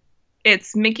 Meg?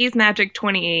 It's Mickey's Magic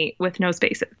 28 with no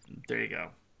spaces. There you go.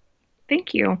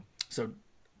 Thank you. So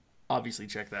obviously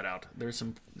check that out. There's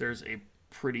a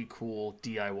pretty cool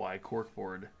DIY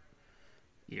corkboard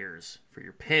ears for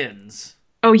your pins.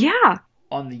 Oh yeah.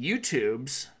 On the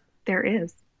YouTubes. There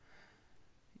is.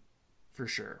 For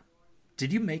sure.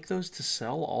 Did you make those to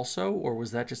sell also, or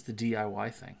was that just the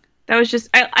DIY thing? That was just,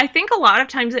 I think a lot of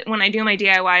times when I do my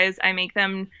DIYs, I make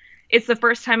them, it's the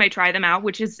first time I try them out,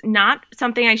 which is not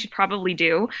something I should probably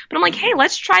do. But I'm like, hey,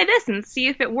 let's try this and see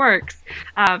if it works.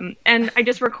 And I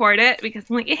just record it because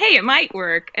I'm like, hey, it might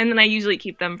work. And then I usually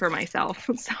keep them for myself.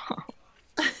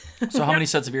 So how many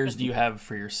sets of ears do you have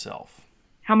for yourself?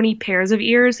 How many pairs of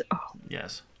ears? Oh.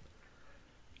 Yes.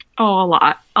 Oh,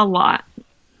 a lot.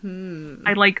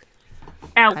 I like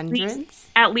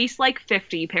at least like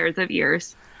 50 pairs of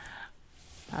ears.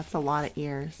 That's a lot of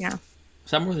ears. Yeah.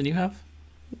 Is that more than you have?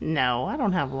 No, I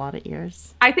don't have a lot of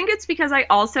ears. I think it's because I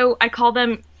call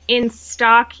them in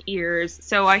stock ears.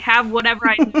 So I have whatever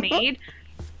I made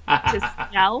to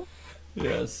sell.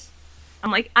 Yes. I'm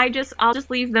like, I'll just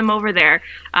leave them over there.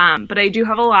 But I do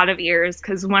have a lot of ears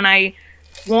because when I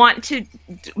want to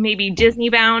maybe Disney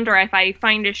bound, or if I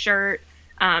find a shirt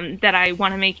that I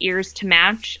want to make ears to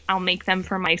match, I'll make them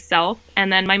for myself.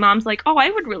 And then my mom's like, oh, I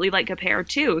would really like a pair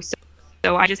too.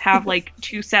 So I just have like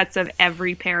 2 sets of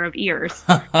every pair of ears.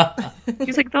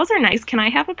 She's like, those are nice. Can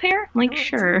I have a pair? I'm like,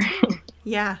 sure.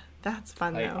 Yeah, that's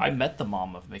fun though. I met the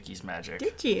mom of Mickey's Magic.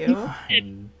 Did you?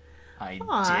 I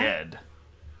did.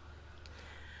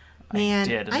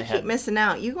 Man, I keep missing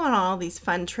out. You go on all these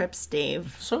fun trips,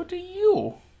 Dave. So do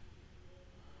you.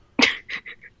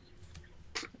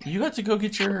 You got to go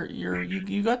get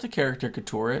you got to character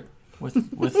couture it with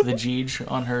the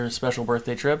Jeej on her special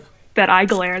birthday trip. That I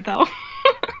glare though.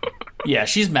 Yeah,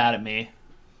 she's mad at me.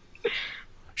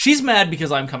 She's mad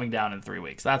because I'm coming down in 3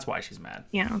 weeks. That's why she's mad.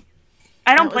 Yeah.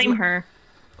 I don't blame her.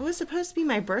 It was supposed to be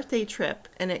my birthday trip,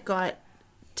 and it got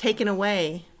taken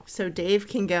away so Dave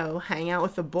can go hang out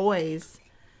with the boys.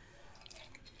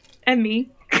 And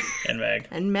me. And Meg.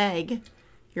 And Meg.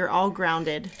 You're all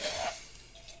grounded.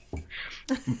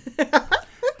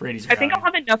 Brady's I think I'll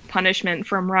have enough punishment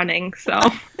from running, so.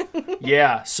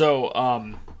 Yeah, so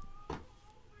I'm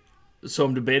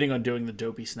debating on doing the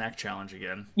Dopey Snack Challenge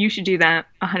again. You should do that,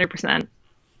 100%.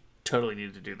 Totally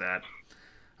need to do that.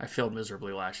 I failed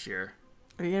miserably last year.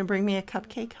 Are you going to bring me a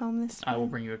cupcake home this time? I will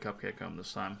bring you a cupcake home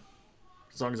this time.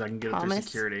 As long as I can get it through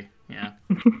security. Yeah.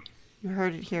 You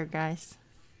heard it here, guys.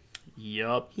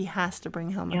 Yup. He has to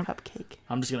bring home a cupcake.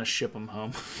 I'm just going to ship him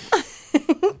home.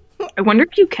 I wonder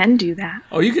if you can do that.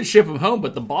 Oh, you could ship them home,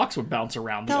 but the box would bounce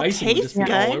around. The icing would just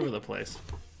be all over the place.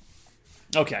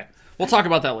 Okay. We'll talk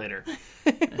about that later.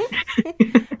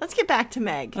 Let's get back to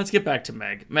Meg.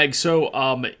 Meg,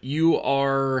 so you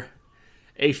are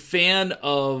a fan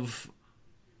of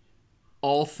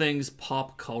all things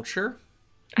pop culture?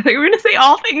 I think we were going to say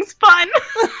all things fun.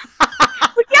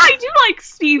 But yeah, I do like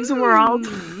Steve's World.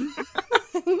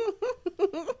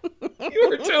 You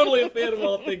were totally a fan of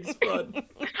all things fun.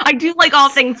 I do like all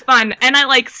things fun, and I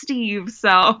like Steve,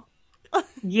 so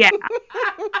yeah.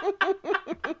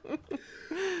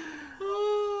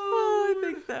 Oh, I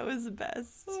think that was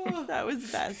best. That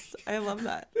was best. I love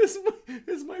that. This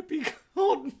might be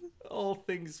called All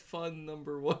Things Fun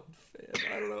 #1 fan.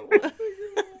 I don't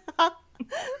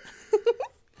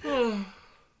know.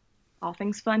 All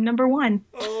things fun #1.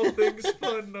 All Things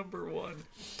Fun #1.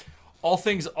 All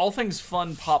things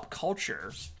fun pop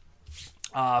culture.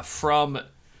 From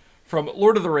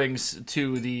Lord of the Rings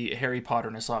to the Harry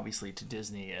Potterness, obviously, to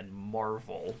Disney and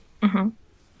Marvel. Mm-hmm.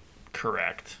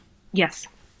 Correct. Yes.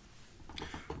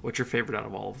 What's your favorite out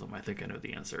of all of them? I think I know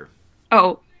the answer.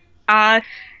 Oh, I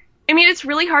mean, it's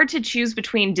really hard to choose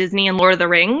between Disney and Lord of the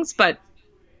Rings, but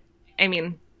I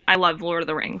mean, I love Lord of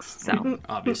the Rings, so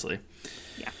Obviously.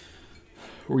 yeah.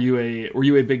 Were you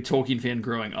a big Tolkien fan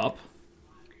growing up?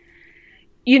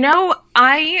 You know,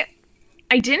 I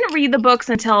didn't read the books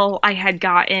until I had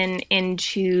gotten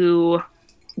into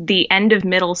the end of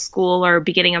middle school or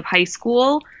beginning of high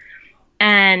school,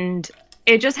 and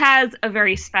it just has a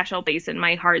very special place in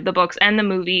my heart, the books and the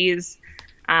movies.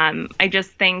 I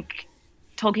just think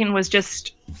Tolkien was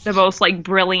just the most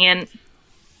brilliant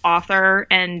author,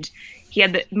 and he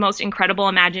had the most incredible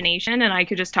imagination, and I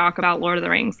could just talk about Lord of the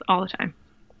Rings all the time,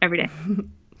 every day.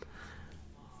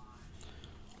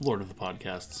 Lord of the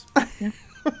podcasts. Yeah.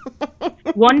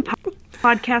 One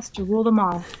podcast to rule them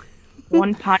all.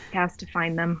 One podcast to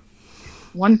find them.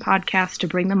 One podcast to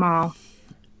bring them all.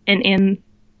 And in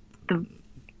the...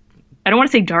 I don't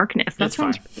want to say darkness. That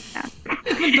sounds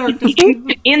really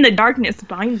bad. In the darkness,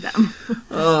 bind them.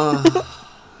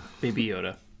 Baby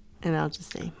Yoda. And I'll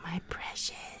just say, my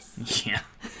precious. Yeah.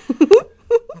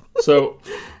 So,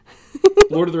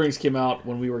 Lord of the Rings came out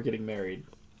when we were getting married.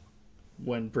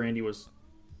 When Brandy was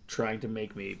trying to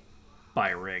make me buy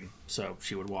a ring, so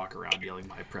she would walk around yelling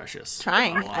 "my precious."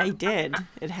 Trying. I did.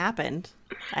 It happened.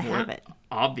 I have it.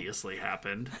 Obviously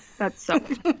happened. That's so...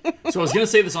 So I was going to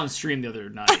say this on stream the other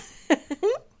night.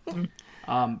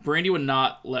 Brandy would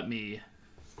not let me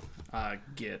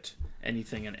get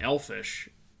anything in Elfish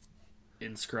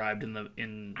inscribed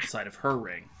inside of her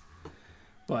ring.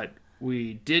 But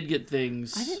we did get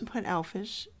things... I didn't put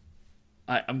Elfish.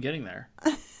 I'm getting there.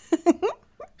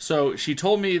 So she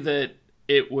told me that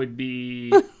it would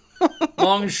be,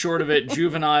 long and short of it,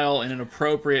 juvenile and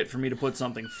inappropriate for me to put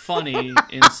something funny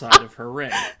inside of her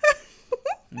ring.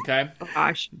 Okay? Oh,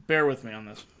 gosh. Bear with me on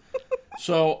this.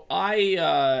 So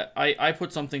I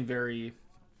put something very,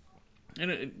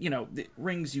 the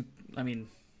rings,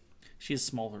 she has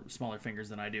smaller fingers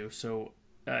than I do, so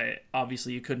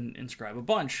obviously you couldn't inscribe a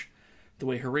bunch the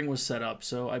way her ring was set up,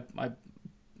 so I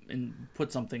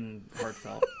put something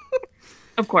heartfelt.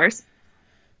 Of course.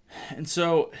 And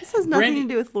so this has nothing to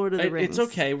do with Lord of the Rings. It's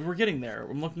okay. We're getting there.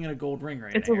 I'm looking at a gold ring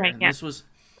right now. It's a ring. Yeah. This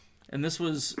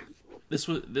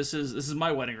is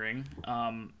my wedding ring.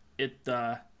 It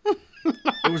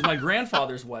was my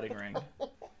grandfather's wedding ring.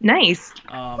 Nice.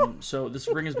 So this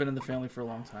ring has been in the family for a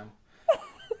long time.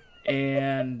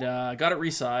 And got it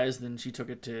resized, and she took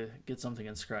it to get something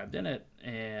inscribed in it,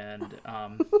 and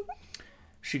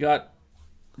she got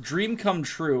 "Dream Come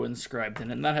True" inscribed in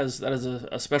it, and that has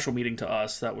a special meaning to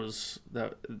us.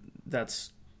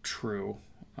 That's true.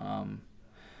 But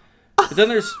then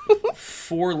there's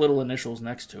 4 little initials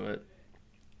next to it.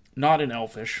 Not in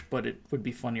Elfish, but it would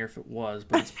be funnier if it was.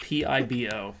 But it's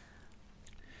PIBO,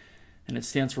 and it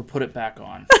stands for "Put It Back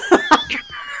On."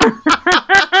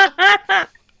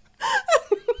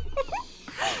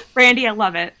 Brandy, I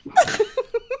love it.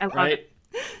 I love it.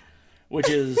 Which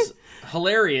is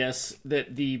hilarious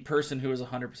that the person who is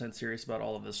 100% serious about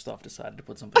all of this stuff decided to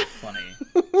put something funny.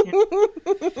 Yeah.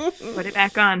 Put it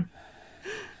back on.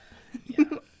 Yeah.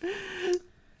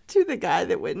 To the guy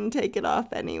that wouldn't take it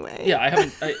off anyway. Yeah,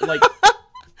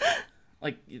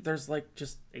 there's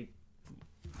just a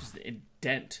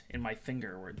dent in my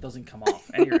finger where it doesn't come off.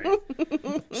 Anyway,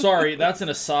 sorry, that's an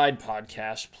aside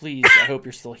podcast. Please, I hope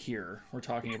you're still here. We're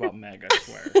talking about Meg, I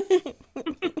swear.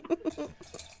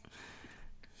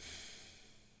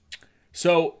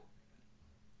 So,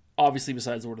 obviously,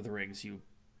 besides Lord of the Rings, you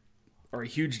are a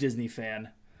huge Disney fan.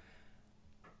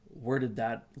 Where did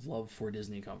that love for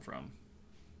Disney come from?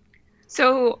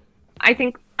 So, I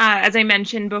think, as I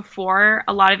mentioned before,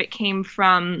 a lot of it came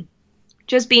from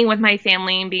just being with my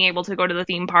family and being able to go to the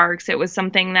theme parks, it was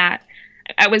something that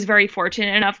I was very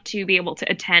fortunate enough to be able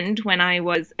to attend when I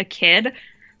was a kid.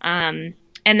 And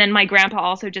then my grandpa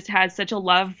also just has such a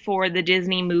love for the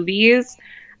Disney movies,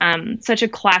 such a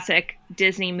classic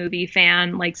Disney movie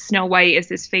fan. Like Snow White is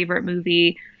his favorite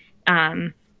movie.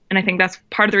 And I think that's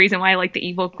part of the reason why I like The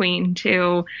Evil Queen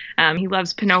too. He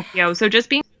loves Pinocchio. So just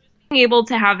being able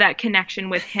to have that connection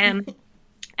with him.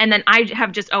 And then I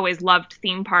have just always loved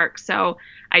theme parks. So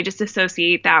I just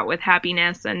associate that with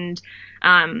happiness. And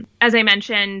as I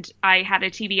mentioned, I had a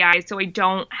TBI, so I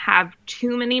don't have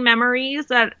too many memories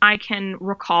that I can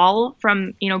recall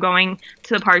from, going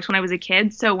to the parks when I was a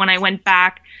kid. So when I went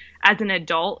back as an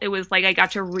adult, it was like I got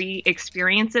to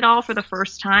re-experience it all for the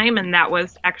first time, and that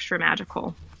was extra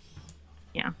magical.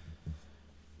 Yeah.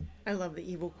 I love the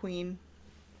Evil Queen.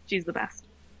 She's the best.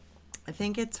 I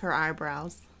think it's her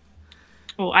eyebrows.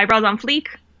 Oh, eyebrows on fleek.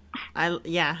 I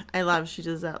love she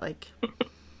does that, like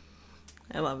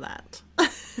I love that.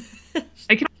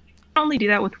 I can only do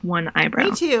that with one eyebrow.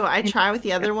 Me too. I try with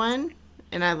the other one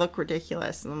and I look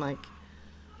ridiculous and I'm like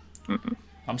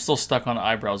I'm still stuck on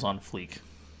eyebrows on fleek.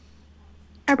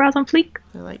 Eyebrows on fleek?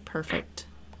 They're like perfect.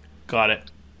 Got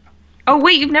it. Oh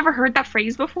wait, you've never heard that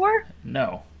phrase before?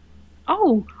 No.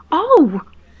 Oh.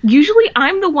 Usually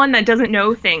I'm the one that doesn't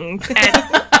know things.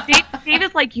 And Dave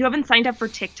is like, you haven't signed up for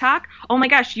TikTok? Oh my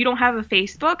gosh, you don't have a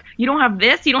Facebook? You don't have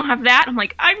this? You don't have that? I'm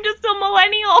like, I'm just a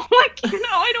millennial. Like,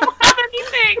 I don't have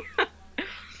anything.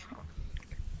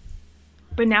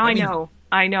 But now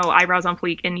I know eyebrows on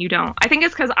fleek and you don't. I think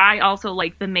it's because I also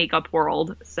like the makeup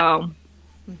world. So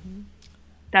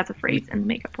that's a phrase in the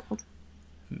makeup world.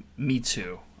 Me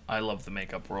too. I love the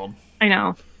makeup world. I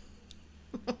know.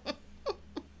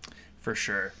 For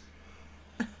sure.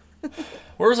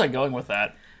 Where was I going with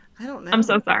that? I don't know. I'm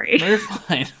so sorry. No, you're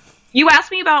fine. You asked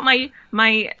me about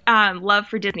my love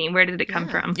for Disney. Where did it come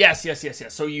from? Yes.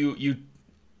 So you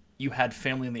had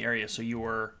family in the area, so you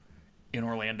were in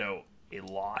Orlando a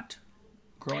lot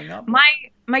growing up?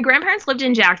 My grandparents lived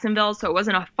in Jacksonville, so it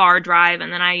wasn't a far drive,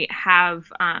 and then I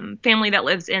have family that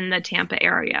lives in the Tampa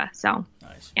area. So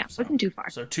nice. Yeah, it wasn't too far.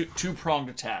 So two-pronged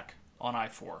attack on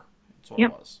I-4. That's what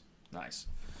it was. Nice.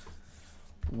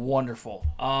 Wonderful.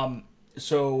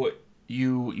 So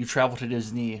you travel to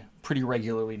Disney pretty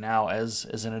regularly now as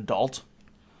an adult.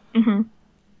 Mm-hmm.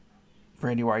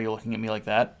 Brandy, why are you looking at me like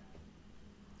that?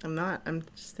 I'm not. I'm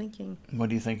just thinking. What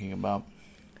are you thinking about?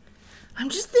 I'm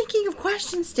just thinking of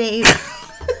questions, Dave.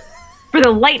 For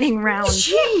the lightning round.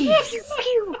 Jeez.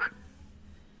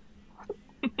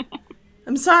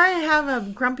 I'm sorry I have a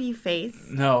grumpy face.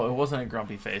 No, it wasn't a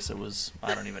grumpy face. It was,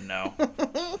 I don't even know.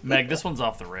 Meg, this one's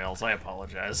off the rails. I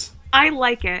apologize. I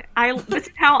like it. This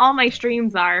is how all my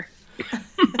streams are.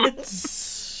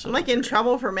 I'm like in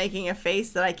trouble for making a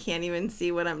face that I can't even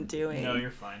see what I'm doing. No, you're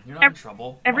fine. You're not in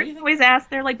trouble. Everyone always asks,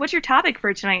 they're like, what's your topic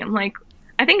for tonight? I'm like,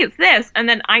 I think it's this. And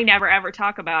then I never ever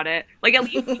talk about it. Like, at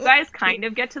least you guys kind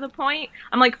of get to the point.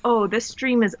 I'm like, oh, this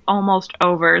stream is almost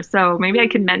over. So maybe I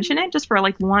can mention it just for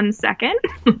like 1 second.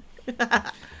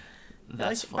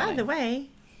 That's funny. By the way,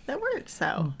 that works.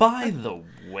 So by the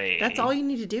way, that's all you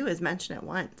need to do is mention it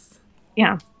once.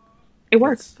 Yeah, it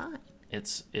works. It's fine.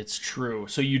 It's true.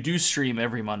 So you do stream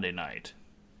every Monday night.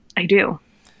 I do.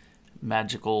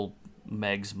 Magical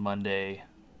Meg's Monday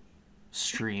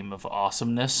stream of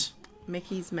awesomeness.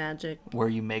 Mickey's Magic. Where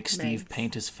you make Steve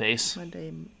paint his face.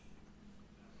 Monday.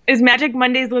 Is Magic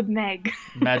Mondays with Meg.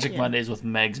 Magic Mondays with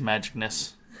Meg's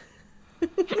magicness.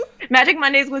 Magic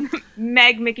Mondays with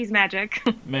Meg, Mickey's Magic.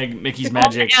 Mickey's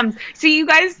Magic. So you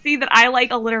guys see that I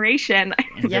like alliteration.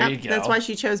 Yeah, that's why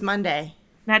she chose Monday.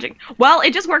 Magic. Well,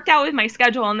 it just worked out with my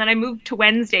schedule, and then I moved to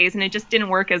Wednesdays, and it just didn't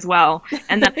work as well.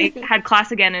 And then I had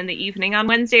class again in the evening on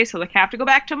Wednesday, so I have to go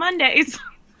back to Mondays.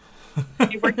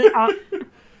 It worked out.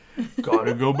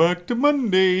 Gotta go back to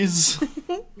Mondays.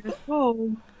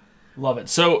 Oh. Love it.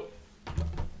 So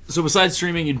besides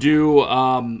streaming, you do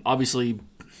obviously.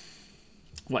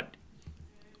 What?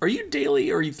 Are you daily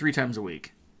or are you 3 times a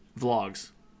week?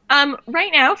 Vlogs.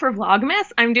 Right now for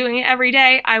Vlogmas, I'm doing it every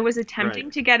day. I was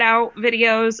attempting to get out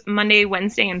videos Monday,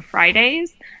 Wednesday, and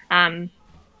Fridays.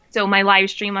 So my live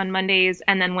stream on Mondays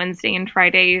and then Wednesday and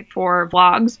Friday for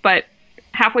vlogs. But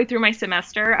halfway through my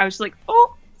semester, I was like,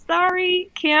 oh,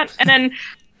 sorry, can't. And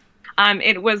then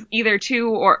it was either 1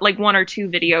 or 2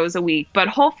 videos a week. But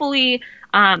hopefully,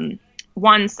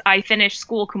 once I finish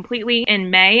school completely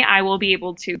in May, I will be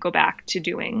able to go back to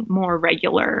doing more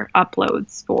regular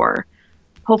uploads for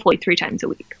hopefully 3 times a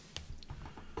week.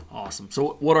 Awesome.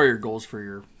 So what are your goals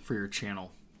for your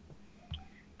channel?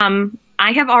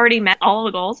 I have already met all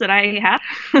the goals that I have,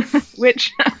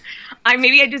 which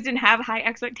maybe I just didn't have high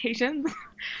expectations.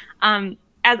 As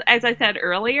I said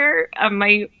earlier,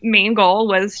 my main goal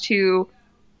was to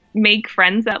make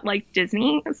friends that liked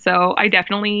Disney, so I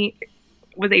definitely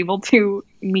was able to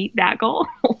meet that goal.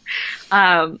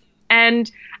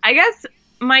 And I guess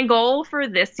my goal for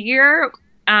this year,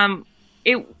 I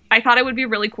thought it would be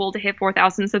really cool to hit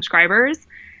 4,000 subscribers.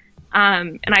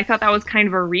 And I thought that was kind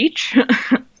of a reach.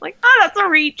 It's like, oh, that's a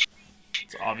reach.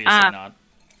 It's obviously not.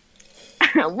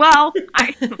 Well,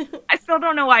 I still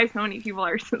don't know why so many people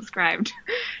are subscribed.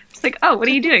 It's like, oh, what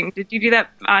are you doing? Did you do that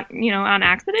on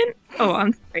accident? Oh,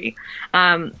 I'm sorry.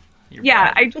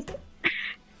 Yeah, bad.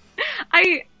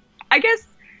 I guess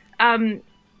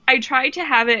I try to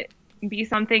have it be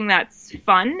something that's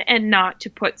fun and not to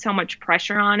put so much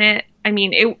pressure on it. I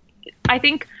mean, I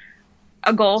think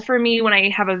a goal for me when I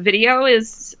have a video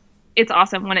is it's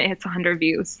awesome when it hits 100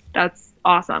 views. That's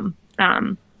awesome.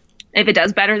 If it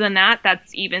does better than that,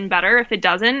 that's even better. If it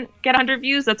doesn't get 100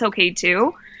 views, that's okay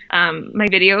too. My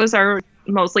videos are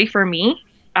mostly for me.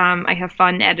 I have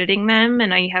fun editing them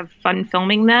and I have fun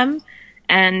filming them.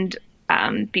 And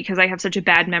because I have such a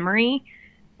bad memory,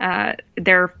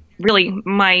 they're really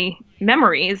my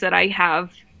memories that I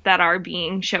have that are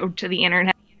being showed to the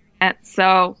internet.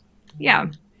 So, yeah.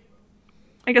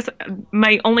 I guess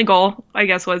my only goal,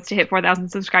 was to hit 4,000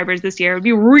 subscribers this year. It would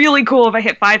be really cool if I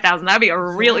hit 5,000. That'd be a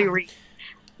really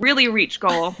reach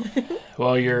goal.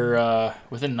 Well, you're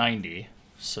within 90,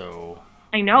 so...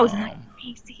 I know, isn't that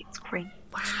crazy? It's crazy.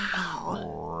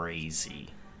 Wow. Crazy.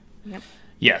 Yep.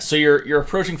 Yeah, so you're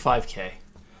approaching 5K.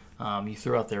 You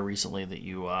threw out there recently that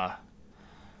you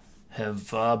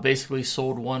have basically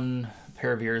sold one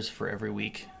pair of ears for every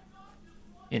week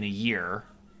in a year.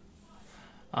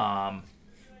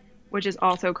 Which is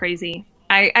also crazy.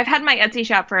 I've had my Etsy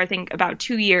shop for, I think, about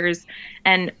 2 years,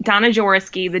 and Donna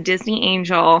Jaworski, the Disney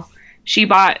Angel, she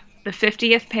bought the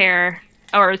 50th pair,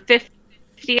 or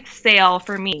 50th sale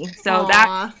for me. So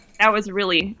that was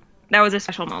a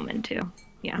special moment, too.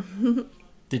 Yeah.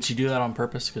 Did she do that on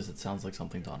purpose? Because it sounds like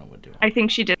something Donna would do. I think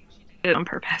she did it on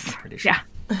purpose. I'm pretty sure.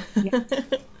 Yeah.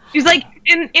 She's like,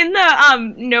 in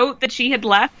the note that she had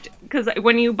left, because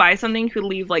when you buy something, you could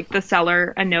leave, like, the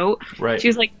seller a note. Right. She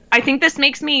was like, I think this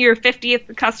makes me your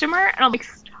 50th customer. And I'm like,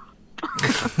 stop.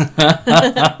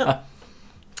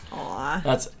 Aw.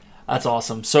 That's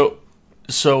awesome. So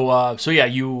yeah,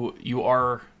 you're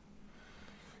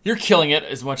killing it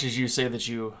as much as you say that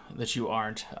you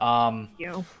aren't.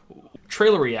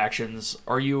 Trailer reactions.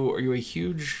 Are you a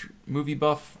huge movie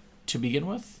buff to begin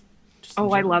with?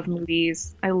 Oh, I love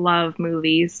movies.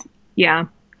 Yeah,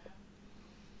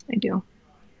 I do.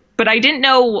 But I didn't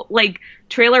know, like,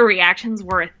 trailer reactions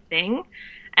were a thing.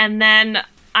 And then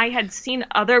I had seen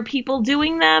other people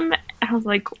doing them. I was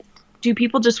like, do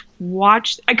people just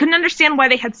watch? I couldn't understand why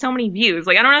they had so many views.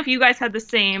 Like, I don't know if you guys had the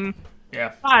same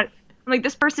thought. I'm like,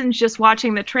 this person's just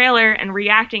watching the trailer and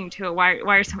reacting to it. Why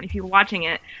are so many people watching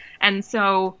it? And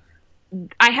so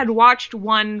I had watched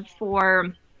one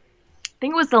for... I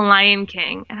think it was The Lion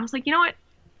King. And I was like, you know what?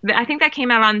 I think that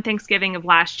came out on Thanksgiving of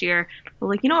last year. I was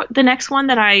like, you know what? The next one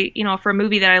that for a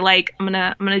movie that I like, I'm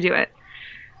gonna do it.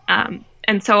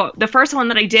 And so the first one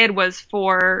that I did was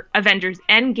for Avengers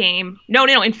Endgame. No,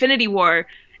 Infinity War.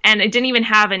 And it didn't even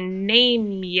have a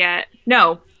name yet.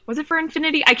 No. Was it for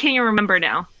Infinity? I can't even remember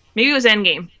now. Maybe it was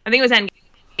Endgame. I think it was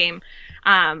Endgame.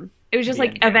 It was just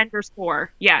like Endgame. Avengers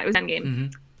 4. Yeah, it was Endgame.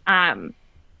 Mm-hmm.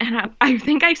 And I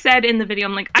think I said in the video,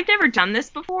 I'm like, I've never done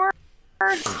this before.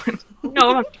 I don't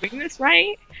know if I'm doing this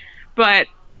right. But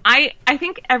I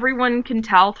think everyone can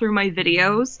tell through my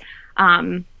videos.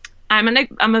 I'm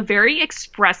a very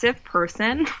expressive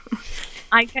person.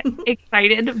 I get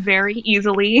excited very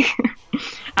easily.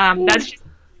 That's just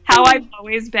how I've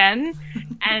always been.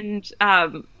 And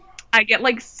I get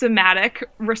like somatic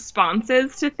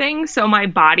responses to things, so my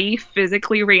body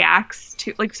physically reacts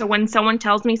to, like, so when someone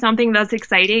tells me something that's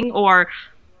exciting or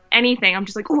anything, I'm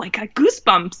just like, oh, I got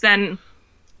goosebumps. And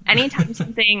anytime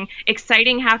something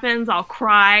exciting happens, I'll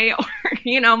cry,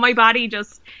 or my body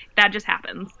just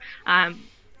happens.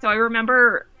 So I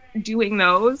remember doing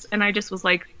those, and I just was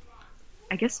like,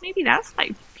 I guess maybe that's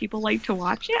why people like to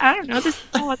watch it. I don't know. This is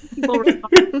how other people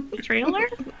respond to the trailer.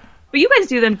 But you guys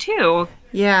do them too.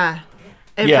 Yeah.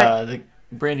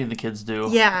 Brandy and the kids do.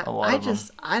 Yeah. A lot of them.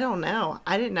 I don't know.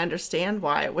 I didn't understand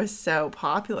why it was so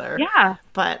popular. Yeah.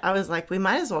 But I was like, we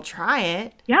might as well try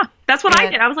it. Yeah. That's what I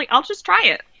did. I was like, I'll just try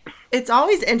it. It's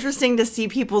always interesting to see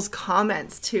people's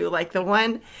comments too. Like the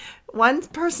one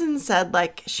person said,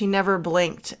 like, she never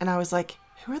blinked. And I was like,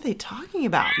 who are they talking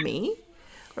about? Me?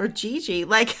 or Gigi.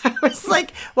 Like, I was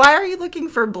like, why are you looking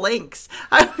for blinks?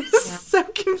 I was so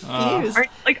confused.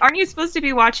 Aren't you supposed to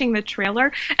be watching the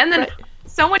trailer? And then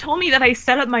someone told me that I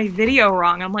set up my video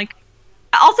wrong. I'm like,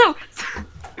 also,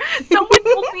 someone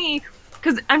told me,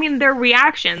 because, I mean, they're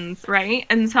reactions, right?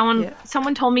 And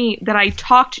someone told me that I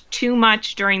talked too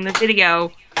much during the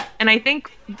video, and I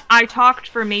think I talked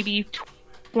for maybe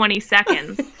 20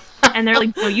 seconds. And they're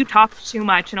like, no, you talked too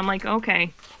much. And I'm like,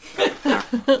 okay.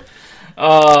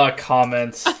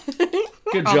 Comments.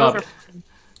 Good job.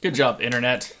 Good job,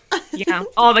 internet. Yeah.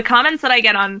 Oh, the comments that I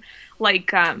get on,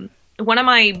 like, one of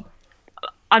my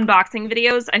unboxing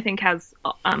videos, I think has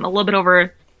a little bit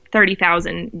over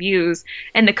 30,000 views.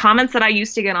 And the comments that I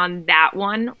used to get on that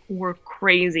one were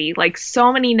crazy. Like,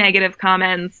 so many negative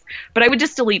comments. But I would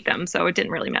just delete them, so it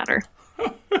didn't really matter.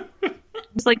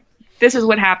 It's like, this is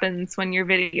what happens when your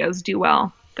videos do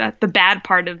well. The bad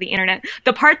part of the internet.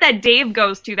 The part that Dave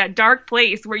goes to, that dark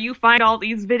place where you find all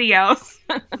these videos.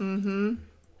 Mm-hmm.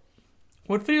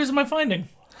 What videos am I finding?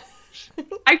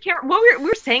 I can't. Well, we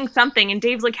were saying something, and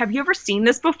Dave's like, have you ever seen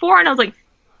this before? And I was like,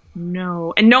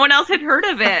 no. And no one else had heard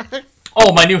of it.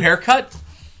 Oh, my new haircut?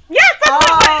 Yes!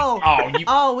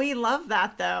 Oh, we love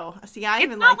that, though. See, I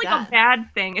even like that. It's not like a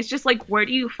bad thing. It's just like, where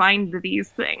do you find these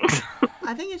things?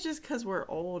 I think it's just because we're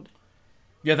old.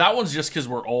 Yeah, that one's just because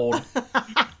we're old.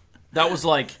 That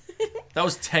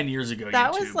was 10 years ago.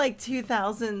 That YouTube. was like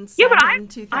 2007. Yeah, but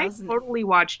I totally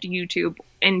watched YouTube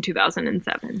in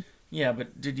 2007. Yeah,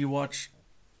 but did you watch?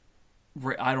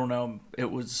 I don't know.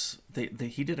 It was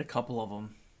he did a couple of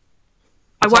them.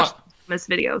 I watched Thomas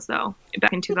videos though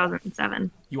back in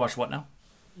 2007. You watched what now?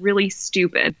 Really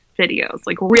stupid videos,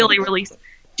 like really, really.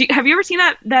 Have you ever seen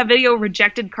that video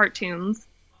Rejected Cartoons,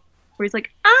 where he's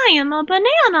like, "I am a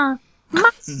banana. My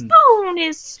spoon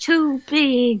is too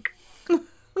big.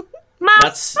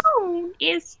 My spoon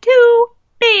is too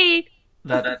big."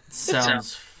 That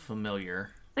sounds familiar.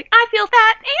 Like, I feel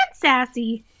fat and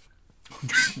sassy.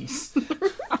 Jeez.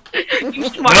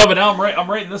 No, but now I'm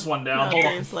writing this one down. No,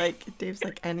 Dave's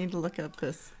like, I need to look up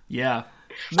this. Yeah.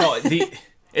 No,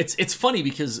 it's funny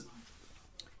because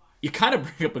you kind of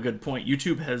bring up a good point.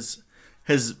 YouTube has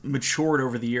matured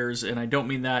over the years, and I don't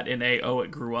mean that in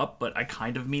it grew up, but I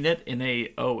kind of mean it in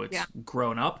it's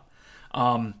grown up.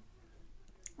 I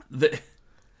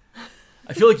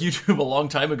feel like YouTube a long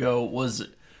time ago was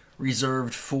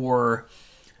reserved for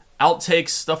outtakes,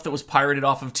 stuff that was pirated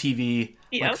off of TV,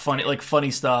 like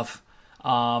funny stuff,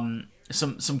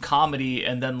 some comedy,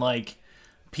 and then like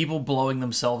people blowing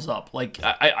themselves up. Like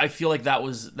I feel like that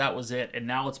was it, and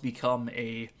now it's become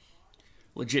a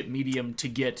legit medium to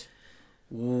get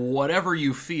whatever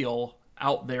you feel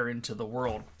out there into the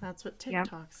world. That's what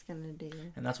TikTok's gonna do.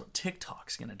 And that's what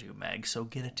TikTok's gonna do, Meg. So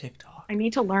get a TikTok. I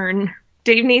need to learn.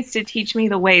 Dave needs to teach me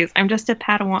the ways. I'm just a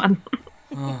Padawan.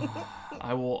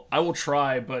 I will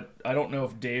try, but I don't know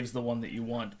if Dave's the one that you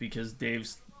want, because Dave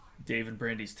and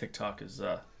Brandy's TikTok is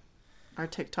our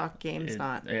TikTok game's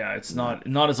not. Yeah, it's not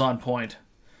as on point.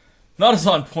 Not as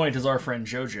on point as our friend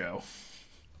JoJo.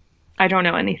 I don't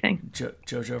know anything.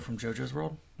 JoJo from JoJo's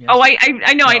World? Yes. Oh, I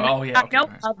know. I know right.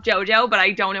 of JoJo, but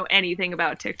I don't know anything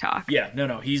about TikTok. Yeah,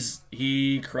 no.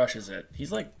 He crushes it.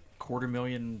 He's like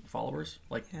 250,000 followers,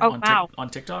 on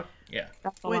TikTok. Yeah,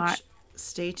 that's a lot.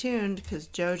 Stay tuned, because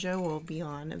JoJo will be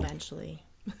on eventually.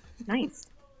 Nice.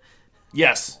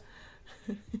 Yes.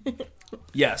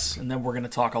 Yes, and then we're going to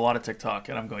talk a lot of TikTok,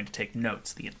 and I'm going to take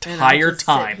notes the entire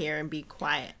time. Sit here and be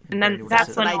quiet. And then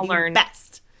that's when I'll learn.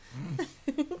 Best.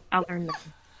 I'll learn that.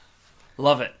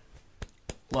 Love it.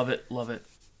 Love it, love it,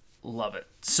 love it.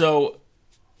 So,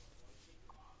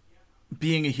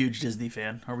 being a huge Disney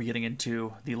fan, are we getting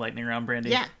into the lightning round,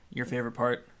 Brandy? Yeah. Your favorite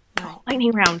part? Oh,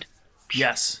 lightning round.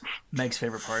 Yes. Meg's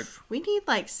favorite part. We need,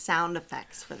 sound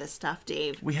effects for this stuff,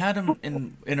 Dave. We had them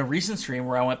in a recent stream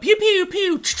where I went, pew, pew,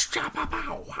 pew, cha,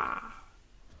 pow,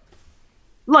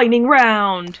 lightning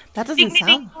round. That doesn't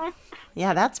sound...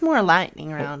 Yeah, that's more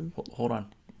lightning round. Hold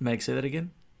on. Meg, say that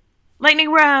again. Lightning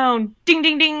round. Ding,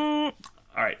 ding, ding.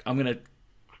 All right, I'm going to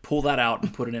pull that out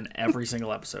and put it in every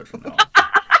single episode from now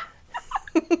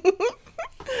on.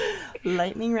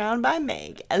 Lightning round by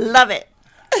Meg. I love it.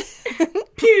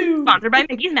 Pew! Sponsored by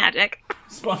Mickey's Magic.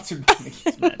 Sponsored by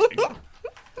Mickey's Magic.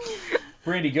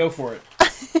 Brandy, go for it.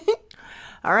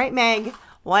 All right, Meg.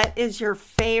 What is your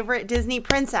favorite Disney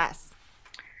princess?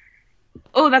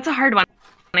 Oh, that's a hard one.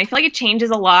 I feel like it changes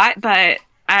a lot, but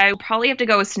I probably have to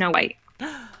go with Snow White.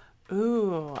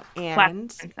 Ooh, and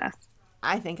Classic princess.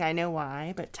 I think I know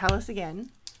why, but tell us again.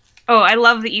 Oh, I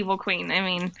love the evil queen. I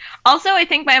mean, also, I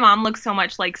think my mom looks so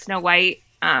much like Snow White.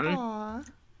 Aww.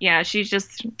 Yeah, she's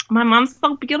just... My mom's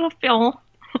so beautiful.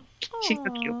 She's so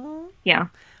cute. Aw. Yeah.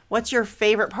 What's your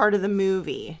favorite part of the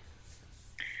movie?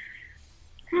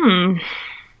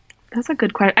 That's a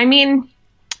good question. I mean,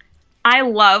 I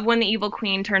love when the evil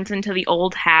queen turns into the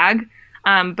old hag,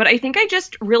 but I think I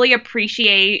just really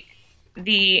appreciate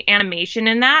the animation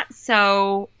in that.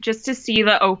 So just to see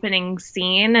the opening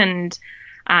scene and,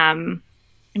 I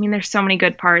mean, there's so many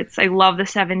good parts. I love the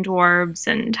Seven Dwarves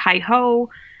and Hi Ho.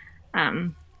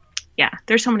 Yeah,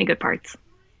 there's so many good parts.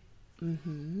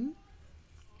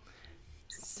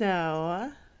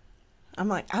 So, I'm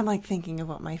like thinking of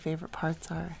what my favorite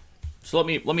parts are. So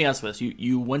let me ask this: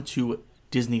 you went to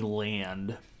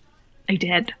Disneyland I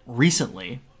did.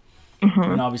 recently,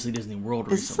 and obviously Disney World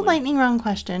Is this a recently. lightning round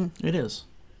question? It is.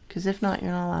 Because if not,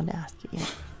 you're not allowed to ask it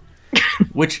yet.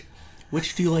 Which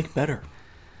do you like better?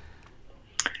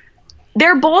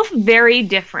 They're both very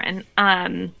different.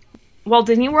 Walt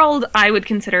Disney World, I would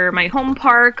consider my home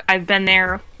park. I've been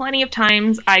there plenty of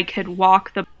times. I could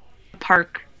walk the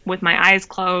park with my eyes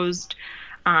closed.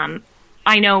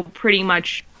 I know pretty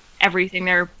much everything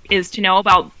there is to know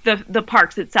about the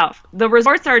parks itself. The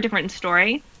resorts are a different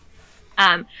story.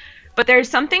 But there's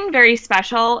something very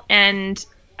special, and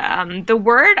the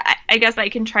word I guess I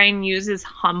can try and use is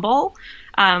humble.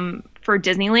 For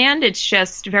Disneyland, it's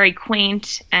just very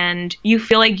quaint, and you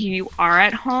feel like you are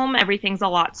at home. Everything's a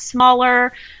lot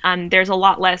smaller. There's a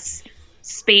lot less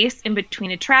space in between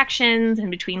attractions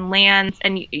and between lands,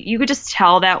 and you could just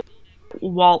tell that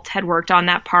Walt had worked on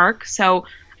that park. So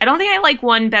I don't think I like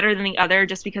one better than the other,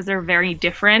 just because they're very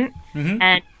different,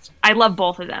 and I love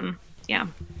both of them. Yeah.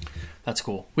 That's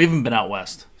cool. We haven't been out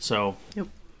west, so Yep.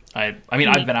 I mean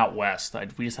I've been out west.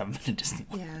 We just haven't been to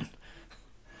Disneyland.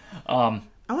 Yeah.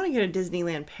 I want to go to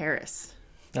Disneyland Paris.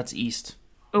 That's east.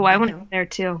 Oh, I want to know. go there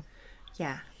too.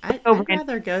 Yeah. I'd Over-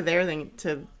 rather go there than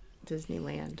to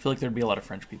Disneyland. I feel like there'd be a lot of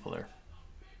French people there.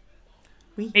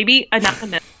 Maybe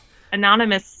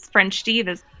anonymous French Steve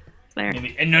is there.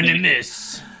 Maybe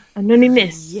Anonymous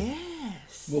Anonymous.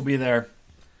 Yes. will be there.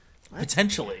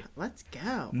 Potentially. Let's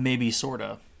go. Maybe,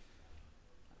 sorta.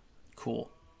 Cool.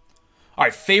 All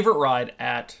right, favorite ride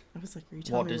at I was like, are you Walt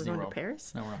telling me Disney we're going World. to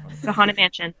Paris? No, we're not going The Haunted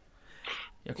Mansion.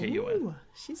 Okay, you win. Ooh,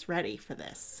 she's ready for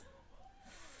this.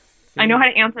 I know how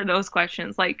to answer those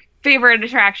questions. Like favorite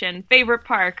attraction, favorite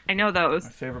park. I know those. My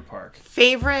favorite park.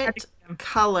 Favorite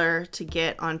color to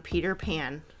get on Peter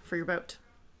Pan for your boat?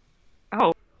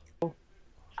 Oh,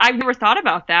 I've never thought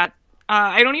about that.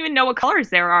 I don't even know what colors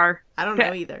there are. I don't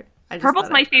know either. I just Purple's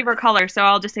thought my favorite color, so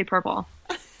I'll just say purple.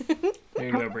 There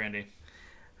you go, Brandy.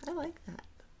 I like that.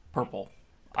 Purple.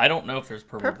 I don't know if there's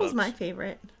purple Purple's boats. my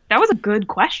favorite. That was a good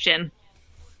question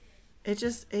It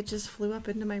just flew up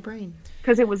into my brain.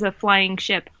 because it was a flying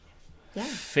ship. Yeah.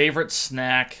 Favorite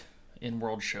snack in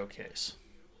World Showcase.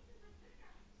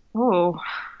 Oh.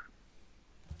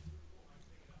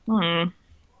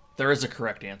 There is a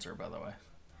correct answer, by the way.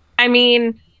 I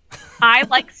mean, I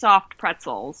like soft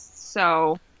pretzels,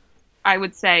 so I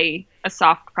would say a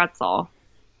soft pretzel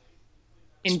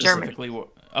in Germany. Specifically,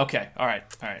 okay, all right.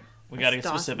 We got to get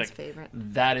Dawson's specific. favorite.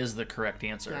 That is the correct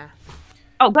answer. Yeah.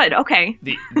 Oh, good. Okay.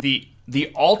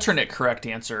 The alternate correct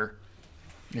answer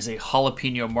is a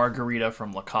jalapeno margarita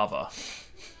from La Cava.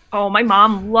 Oh, my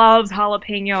mom loves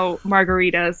jalapeno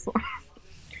margaritas.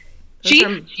 She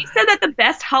said that the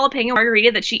best jalapeno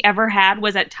margarita that she ever had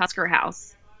was at Tusker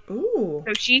House. Ooh.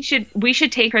 So we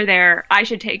should take her there. I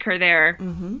should take her there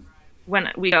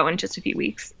when we go in just a few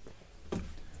weeks.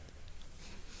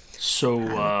 So,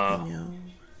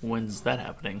 when's that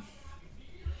happening?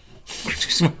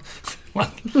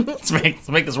 let's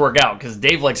make this work out, because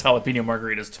Dave likes jalapeno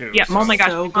margaritas too. Yeah. so- Oh my gosh,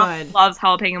 So my mom good. loves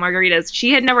jalapeno margaritas.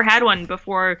 She had never had one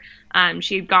before.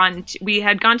 We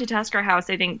had gone to Tusker House,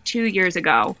 I think, 2 years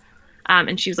ago.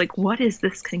 And she was like, "What is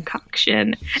this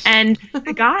concoction?" And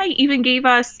the guy even gave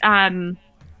us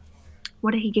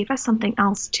he gave us something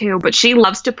else too. But she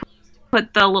loves to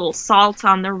put the little salt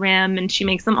on the rim, and she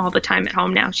makes them all the time at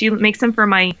home now. She makes them for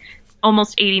my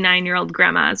almost 89-year-old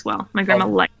grandma as well. My grandma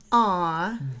likes.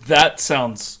 Aw. That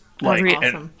sounds like That's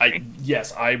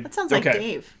awesome. That sounds like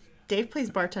Dave. Dave plays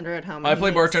bartender at home. I and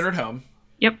play he bartender at home.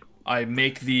 Yep. I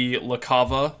make the La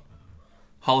Cava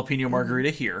jalapeno margarita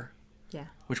here, Yeah.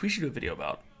 which we should do a video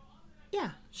about.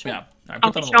 Yeah. Sure. Yeah, all right,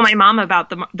 I'll put that on show the my list. mom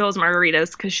about those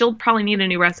margaritas because she'll probably need a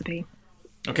new recipe.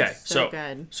 Okay, So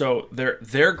good. so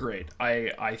they're great.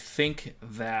 I think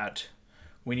that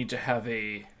we need to have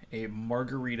a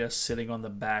margarita sitting on the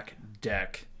back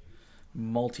deck,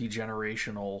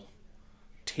 multi-generational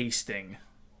tasting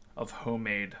of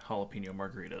homemade jalapeno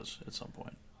margaritas at some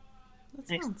point. That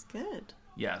sounds good.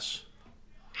 Yes.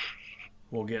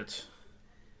 We'll get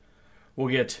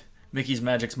Mickey's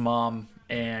Magic's mom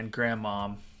and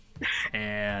grandmom,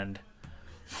 and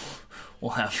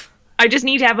we'll have. I just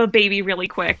need to have a baby really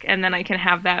quick, and then I can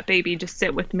have that baby just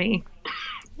sit with me.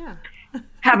 Yeah.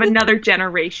 Have another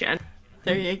generation.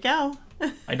 There you go.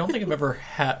 I don't think I've ever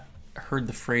heard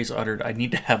the phrase uttered, I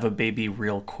need to have a baby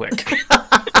real quick.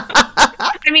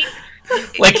 I mean,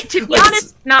 to be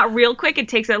honest, not real quick. It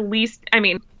takes at least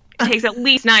 9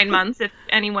 months if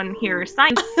anyone here is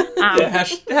science.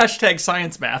 Hashtag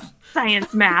science math.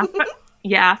 Science math.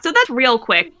 Yeah, so that's real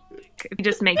quick. If you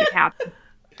just make it happen.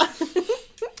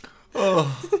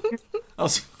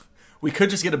 We could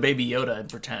just get a baby Yoda and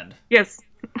pretend. Yes.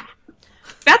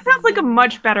 That sounds like a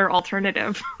much better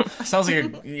alternative.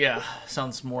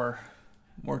 Sounds more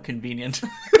convenient.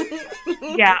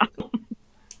 Yeah.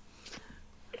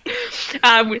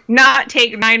 Not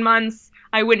take 9 months.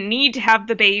 I wouldn't need to have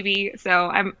the baby, so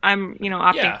I'm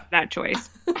opting for that choice.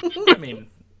 I mean,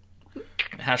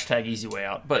 hashtag easy way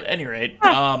out. But at any rate,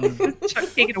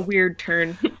 Chuck's taking a weird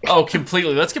turn. Oh,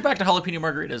 completely. Let's get back to jalapeno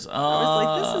margaritas. I was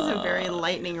like, this is a very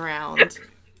lightning round.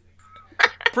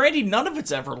 Brandy, none of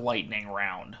it's ever lightning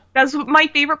round. That's my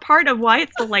favorite part of why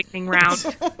it's the lightning round.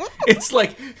 It's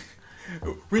like,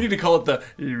 we need to call it the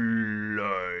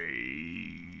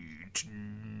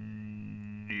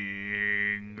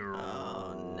lightning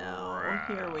Oh no,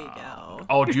 here we go.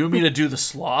 Oh, do you want me to do the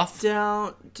sloth?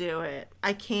 Don't do it.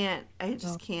 I can't. I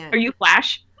just can't. Are you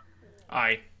Flash?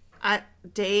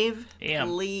 Dave, Am.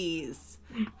 please,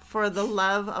 for the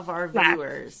love of our Flash.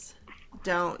 viewers,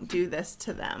 don't do this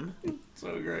to them.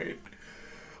 So great.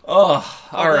 Oh,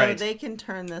 all Although right. they can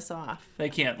turn this off. They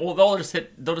can't. Well, they'll just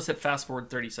hit fast forward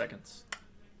 30 seconds.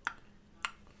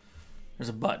 There's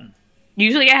a button.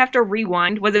 Usually I have to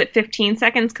rewind. Was it 15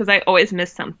 seconds? Because I always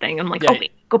miss something. I'm like, Yeah. oh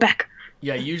wait, go back.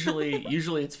 Yeah, usually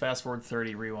it's fast forward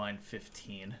 30, rewind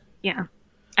 15. Yeah,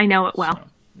 I know it well. So,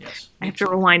 yes. I have to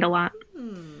rewind a lot.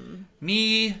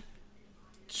 Me I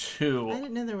too.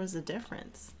 didn't know there was a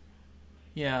difference.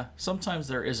 Yeah, sometimes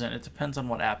there isn't. It depends on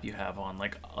what app you have on.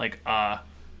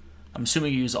 I'm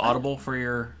assuming you use Audible for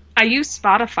your I use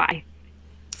Spotify.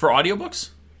 for audiobooks?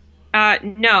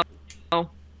 No.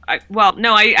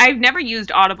 I've never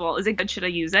used Audible. Is it good? Should I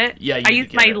use it? Yeah, you I could use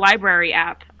get my it. library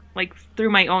app, like through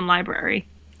my own library.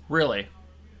 Really?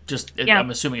 Yeah. I'm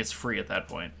assuming it's free at that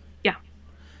point. Yeah.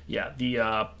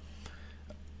 Yeah,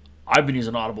 I've been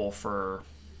using Audible for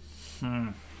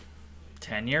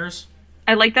 10 years.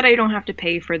 I like that I don't have to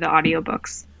pay for the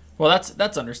audiobooks. Well,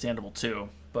 that's understandable too,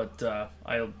 but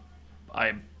I don't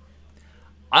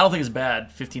think it's bad.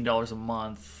 $15 a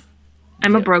month.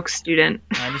 I'm a Yeah. broke student.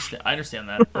 I understand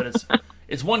that, but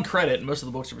it's one credit, and most of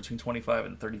the books are between $25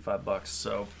 and $35.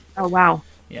 So Oh wow.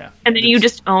 yeah, And then you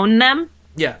just own them?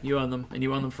 yeah, you own them, and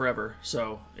you own them forever.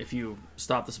 So if you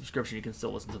stop the subscription, you can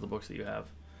still listen to the books that you have.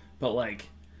 But I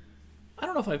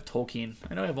don't know if I have Tolkien.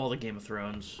 I know I have all the Game of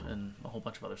Thrones and a whole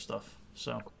bunch of other stuff.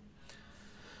 So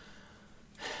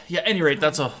yeah, at any rate,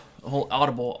 that's a whole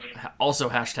Audible. Also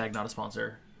hashtag not a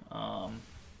sponsor.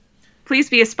 Please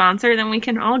be a sponsor, then we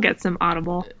can all get some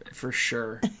Audible. For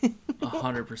sure.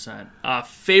 100%.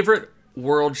 Favorite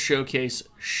World Showcase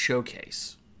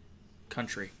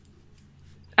country?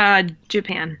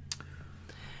 Japan.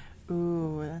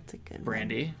 Ooh, that's a good one.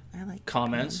 Brandy, I like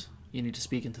comments. You need to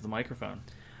speak into the microphone.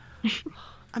 Japan.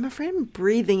 I'm afraid I'm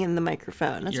breathing in the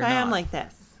microphone. That's You're why I'm not. like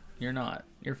this. You're not.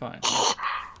 You're fine.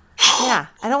 Yeah,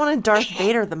 I don't want to Darth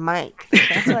Vader the mic.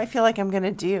 That's what I feel like I'm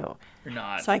gonna do. You're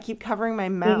not. So I keep covering my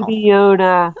mouth. Baby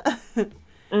Yoda.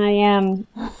 I am.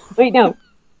 Wait, no.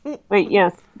 Wait,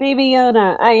 yes. Baby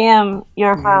Yoda, I am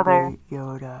your father.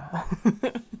 Yoda.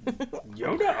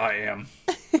 Yoda, I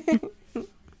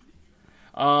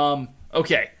am.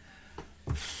 Okay.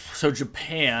 So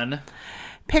Japan.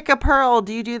 Pick a pearl.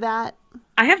 Do you do that?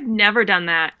 I have never done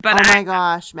that. But Oh my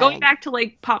gosh, going Meg. back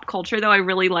to pop culture though, I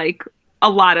really like a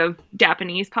lot of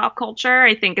Japanese pop culture.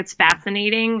 I think it's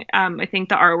fascinating. I think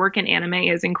the artwork in anime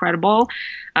is incredible.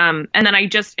 And then I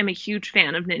just am a huge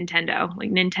fan of Nintendo.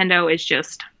 Nintendo is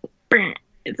just,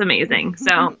 it's amazing.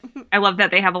 So I love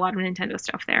that they have a lot of Nintendo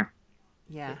stuff there.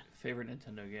 Yeah. Favorite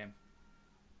Nintendo game?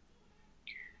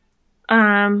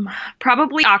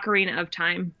 Probably Ocarina of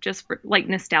Time, just for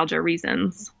nostalgia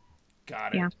reasons.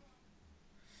 Got it. Yeah.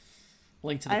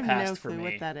 Link to I the have Past no for clue me.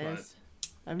 what that but is.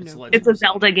 I have It's no Legend It's a of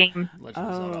Zelda game. Legend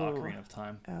of Zelda Oh. Ocarina of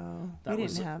Time. Oh, That we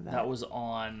was didn't have that. that was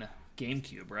on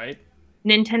GameCube, right?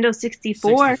 Nintendo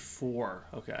 64. 64.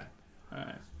 Okay. All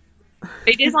right.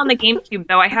 It is on the GameCube,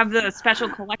 though. I have the special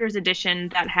collector's edition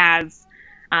that has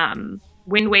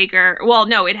Wind Waker. Well,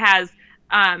 no, it has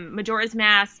Majora's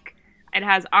Mask. It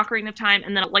has Ocarina of Time,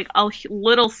 and then a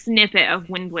little snippet of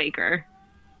Wind Waker.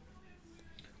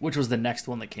 which was the next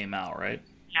one that came out, right?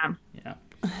 Yeah. Yeah.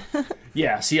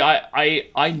 Yeah, see,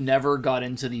 I never got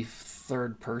into the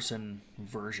third-person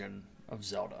version of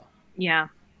Zelda. Yeah.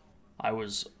 I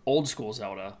was old school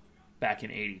Zelda back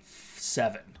in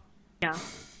 87. Yeah.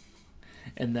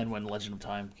 And then when Legend of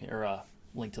Time, or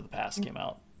Link to the Past came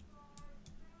out.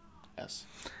 Yes.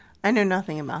 I know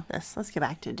nothing about this. Let's get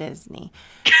back to Disney.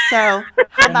 So,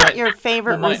 how about your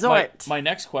favorite resort? My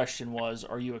next question was,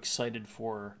 are you excited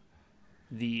for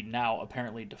the now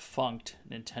apparently defunct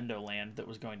Nintendo Land that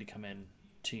was going to come in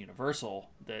to Universal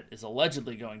that is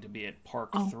allegedly going to be at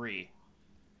Park 3?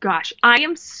 Gosh, I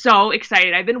am so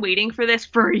excited. I've been waiting for this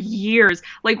for years.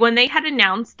 Like when they had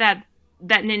announced that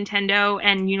Nintendo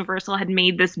and Universal had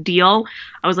made this deal,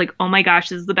 I was like, oh my gosh,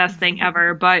 this is the best thing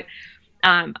ever. But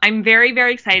I'm very,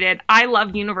 very excited. I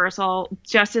love Universal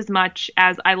just as much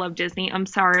as I love Disney. I'm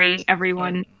sorry,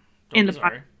 everyone in the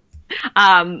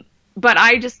podcast. But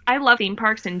I love theme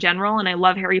parks in general, and I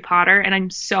love Harry Potter, and I'm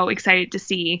so excited to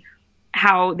see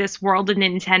how this world of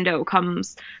Nintendo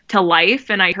comes to life.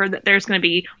 And I heard that there's going to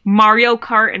be Mario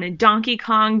Kart and a Donkey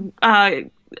Kong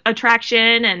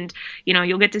attraction, and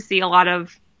you'll get to see a lot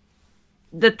of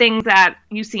the things that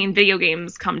you see in video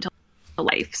games come to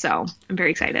life. So I'm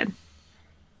very excited.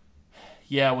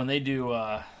 Yeah, when they do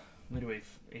a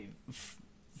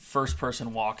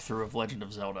first-person walkthrough of Legend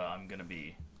of Zelda, I'm gonna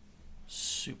be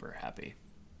super happy.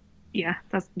 Yeah,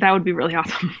 that would be really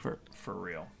awesome. For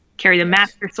real. Carry the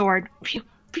Master Sword. Right.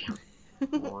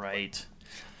 All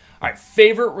right.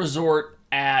 Favorite resort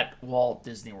at Walt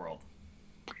Disney World?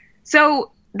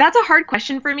 So that's a hard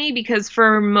question for me because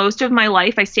for most of my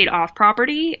life I stayed off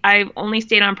property. I've only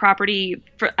stayed on property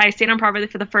for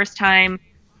the first time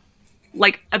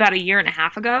like about a year and a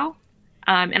half ago.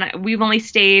 We've only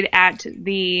stayed at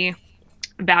the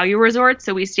Value Resort.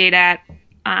 So we stayed at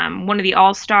one of the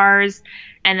All-Stars,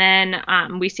 and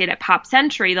then we stayed at Pop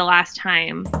Century the last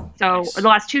time. Or the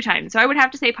last two times. So I would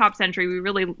have to say Pop Century. We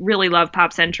really, really love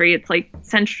Pop Century. It's like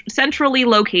centrally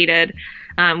located,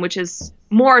 which is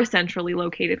more centrally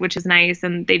located, which is nice.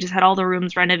 And they just had all the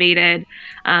rooms renovated.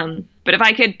 But if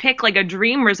I could pick like a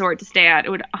dream resort to stay at, it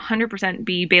would 100%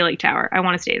 be Bay Lake Tower. I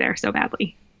want to stay there so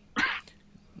badly.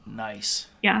 Nice.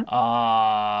 Yeah.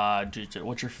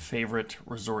 What's your favorite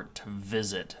resort to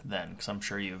visit then? Because I'm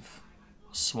sure you've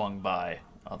swung by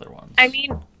other ones. I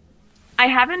mean, I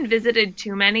haven't visited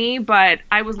too many, but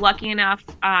I was lucky enough.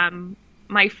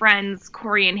 My friends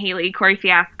Corey and Haley, Corey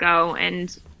Fiasco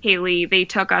and Haley, they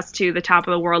took us to the Top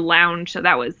of the World Lounge, so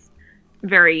that was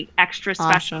very extra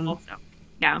special. Awesome. So,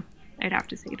 yeah, I'd have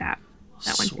to say that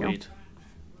one too. Sweet.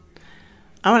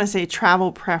 I want to say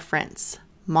travel preference: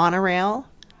 monorail,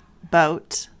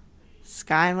 boat,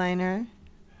 Skyliner,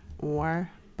 or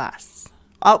bus.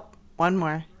 Oh, one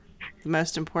more. The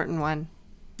most important one.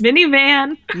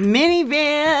 Minivan.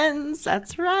 Minivans.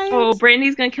 That's right. Oh,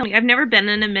 Brandy's going to kill me. I've never been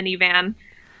in a minivan.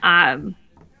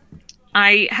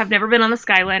 I have never been on the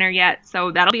Skyliner yet, so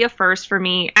that'll be a first for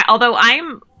me. Although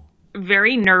I'm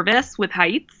very nervous with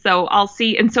heights, so I'll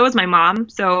see. And so is my mom,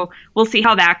 so we'll see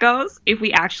how that goes if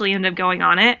we actually end up going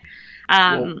on it.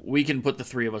 Well, we can put the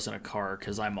three of us in a car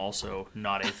because I'm also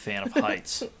not a fan of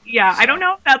heights. Yeah, so. I don't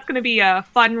know if that's going to be a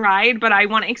fun ride, but I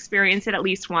want to experience it at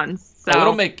least once. So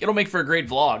it'll make for a great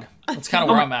vlog. That's kind of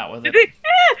where I'm at with it.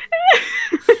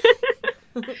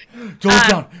 Don't look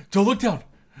down. Don't look down.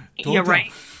 You're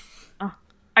right. Oh,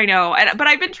 I know, but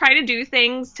I've been trying to do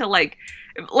things to like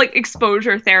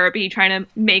exposure therapy, trying to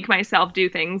make myself do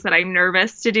things that I'm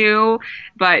nervous to do.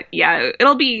 But yeah,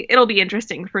 it'll be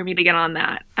interesting for me to get on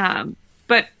that.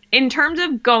 But in terms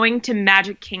of going to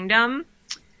Magic Kingdom,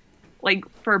 like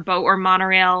for boat or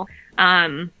monorail,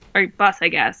 or bus, I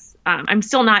guess, I'm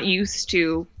still not used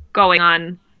to going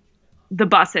on the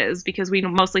buses because we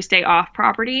mostly stay off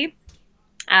property.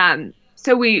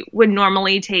 So we would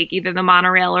normally take either the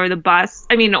monorail or the bus,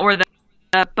 or the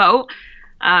boat.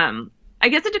 I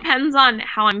guess it depends on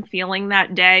how I'm feeling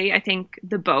that day. I think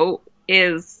the boat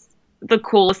is the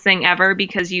coolest thing ever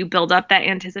because you build up that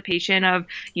anticipation of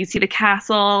you see the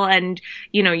castle and,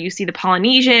 you see the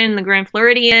Polynesian, the Grand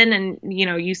Floridian, and,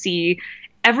 you see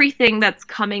everything that's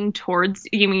coming towards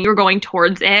you. You're going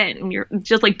towards it and you're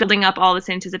just like building up all this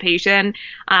anticipation.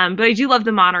 But I do love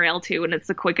the monorail too, and it's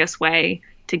the quickest way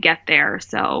to get there.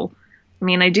 So,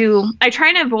 I try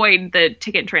and avoid the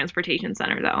ticket and transportation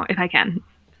center though, if I can.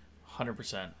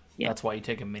 100%. Yeah. That's why you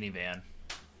take a minivan.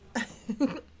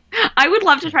 I would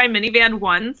love to try minivan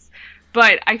once,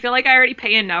 but I feel like I already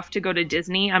pay enough to go to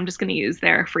Disney. I'm just going to use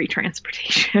their free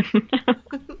transportation.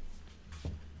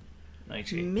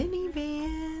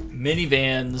 Minivan.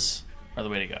 Minivans are the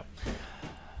way to go.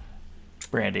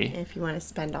 Brandy. If you want to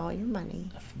spend all your money.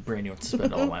 Brandy wants to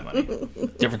spend all my money.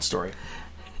 Different story.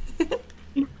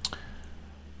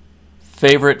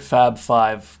 Favorite Fab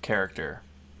Five character?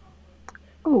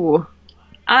 Ooh.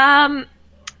 I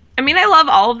mean, I love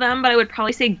all of them, but I would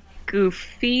probably say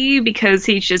Goofy because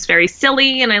he's just very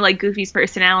silly, and I like Goofy's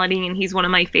personality, and he's one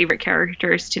of my favorite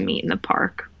characters to meet in the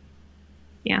park.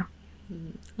 Yeah.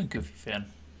 I'm a Goofy fan.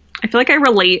 I feel like I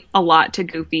relate a lot to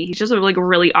Goofy. He's just like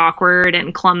really awkward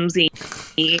and clumsy,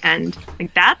 and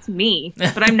like that's me,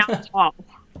 but I'm not tall.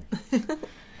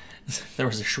 If there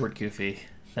was a short Goofy,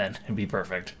 then it'd be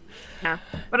perfect. Yeah.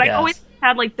 But I always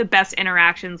had like the best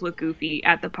interactions with Goofy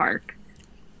at the park.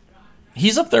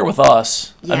 He's up there with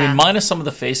us. Yeah. I mean, minus some of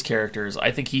the face characters,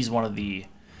 I think he's one of the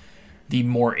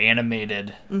more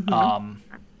animated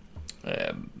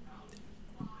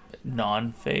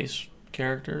non-face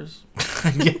characters.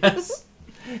 I guess.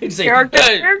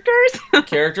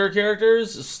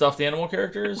 Characters, stuffed animal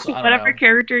characters. I don't Whatever know.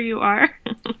 character you are.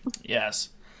 Yes.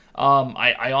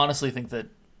 I honestly think that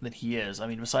he is. I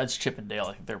mean, besides Chip and Dale,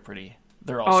 I think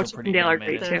they're also Chip pretty and Dale are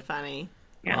animated. great. They're funny.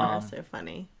 Yeah. They're so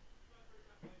funny.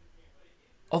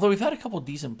 Although we've had a couple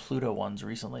decent Pluto ones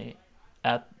recently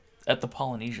at the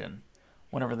Polynesian,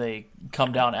 whenever they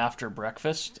come down after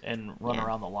breakfast and run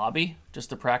around the lobby just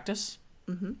to practice.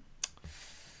 Mm-hmm.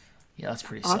 Yeah, that's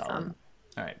pretty solid.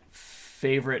 All right,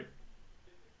 favorite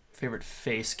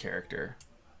face character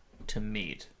to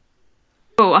meet.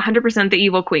 Oh, 100% the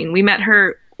Evil Queen. We met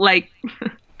her like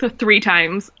 3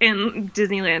 times in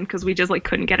Disneyland because we just like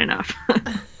couldn't get enough.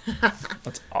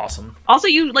 That's awesome. Also,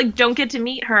 you like don't get to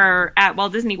meet her at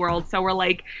Walt Disney World, so we're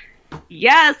like,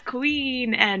 yes,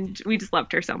 Queen, and we just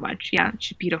loved her so much. Yeah,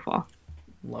 she's beautiful.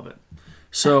 Love it.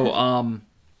 So,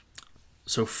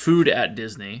 so food at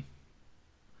Disney.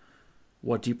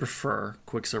 What do you prefer,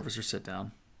 quick service or sit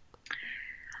down?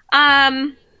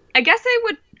 I guess I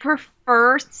would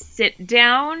prefer sit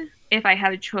down if I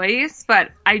had a choice,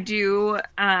 but I do.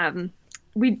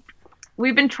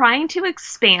 We've been trying to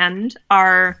expand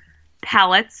our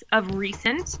palettes of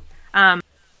recent,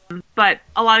 but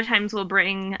a lot of times we'll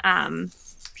bring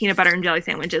peanut butter and jelly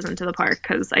sandwiches into the park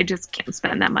because I just can't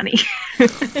spend that money.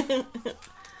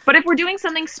 But if we're doing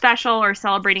something special or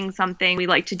celebrating something, we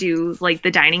like to do like the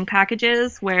dining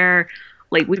packages where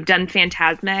like we've done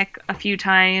Fantasmic a few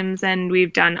times and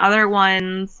we've done other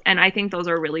ones, and I think those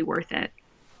are really worth it.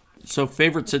 So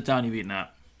favorite sit down you've eaten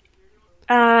at?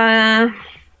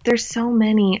 There's so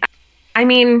many. I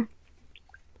mean,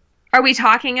 are we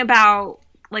talking about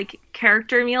like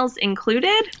character meals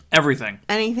included? Everything.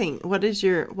 Anything.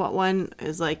 What one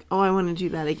is like, oh, I want to do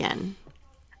that again?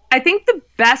 I think the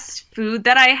best food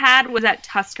that I had was at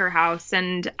Tusker House,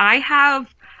 and I have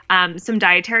some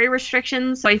dietary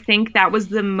restrictions, so I think that was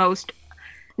the most.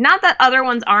 Not that other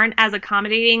ones aren't as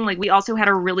accommodating. Like we also had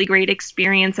a really great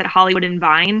experience at Hollywood and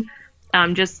Vine.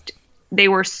 They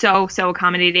were so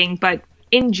accommodating, but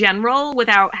in general,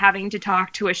 without having to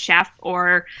talk to a chef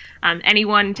or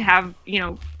anyone to have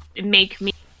make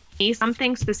me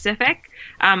something specific,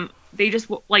 they just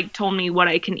like told me what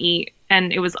I can eat.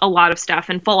 And it was a lot of stuff.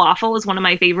 And falafel is one of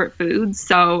my favorite foods,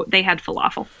 so they had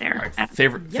falafel there. Right.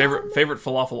 Favorite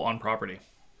falafel on property.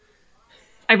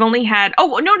 I've only had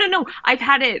no. I've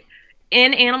had it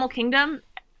in Animal Kingdom,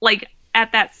 like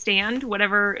at that stand,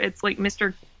 whatever it's like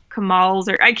Mr. Kamal's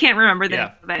or I can't remember the name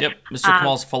of it. Yep, Mr.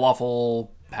 Kamal's Falafel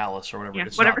Palace or whatever. Yeah,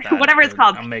 it's whatever not that. whatever it's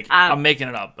called. I'm making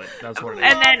it up, but that's what it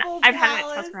is. And then Falafel I've had it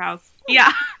Palace. at Tusker House.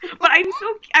 Yeah, but I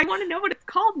want to know what it's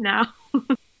called now.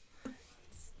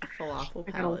 Falafel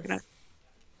I gotta look it Palace. up.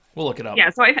 We'll look it up. Yeah,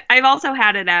 so I've also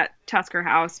had it at Tusker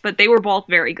House, but they were both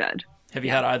very good. Have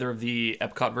you had either of the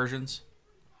Epcot versions?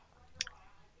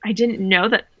 I didn't know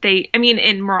that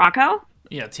in Morocco.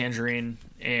 Yeah, Tangerine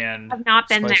and I've not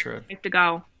been Spice there. Road. I have to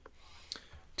go.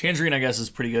 Tangerine, I guess, is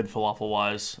pretty good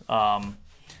falafel-wise.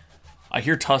 I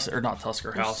hear not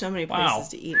Tusker There's House. so many places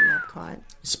to eat in Epcot.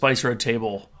 Spice Road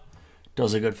Table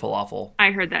does a good falafel.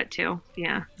 I heard that too.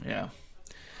 Yeah. Yeah.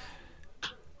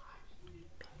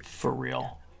 For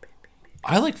real.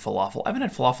 I like falafel. I haven't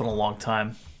had falafel in a long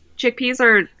time. Chickpeas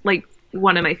are like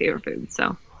one of my favorite foods,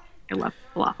 so I love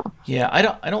falafel. Yeah, I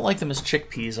don't like them as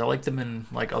chickpeas. I like them in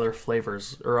like other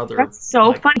flavors or other. That's so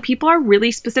like, fun. People are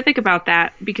really specific about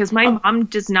that because my mom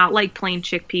does not like plain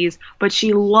chickpeas, but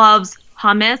she loves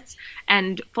hummus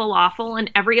and falafel and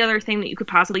every other thing that you could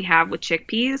possibly have with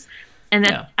chickpeas. And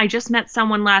then I just met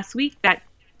someone last week that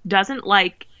doesn't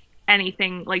like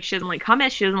anything. Like she doesn't like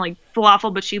hummus, she doesn't like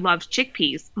falafel, but she loves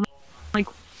chickpeas. I'm like,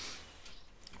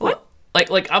 what?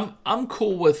 Like I'm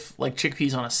cool with like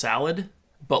chickpeas on a salad,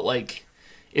 but like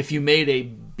if you made a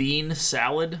bean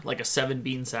salad, like a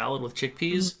 7-bean salad with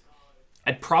chickpeas,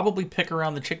 I'd probably pick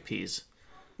around the chickpeas.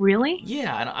 Really?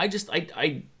 Yeah, and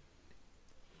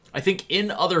I think in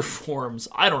other forms,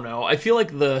 I don't know. I feel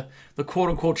like the quote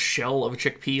unquote shell of a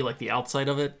chickpea, like the outside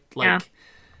of it, like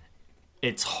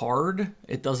it's hard.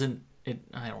 It doesn't.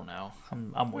 I don't know.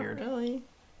 I'm weird. Really?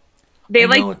 They I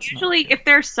know like it's usually if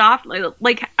they're soft,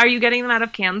 like are you getting them out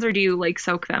of cans or do you like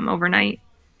soak them overnight?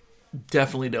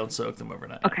 Definitely don't soak them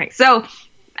overnight. Okay, so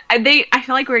I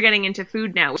feel like we're getting into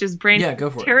food now, which is Yeah, go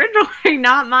for it. territory,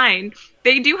 not mine.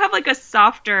 They do have like a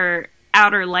softer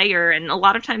outer layer, and a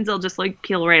lot of times they'll just like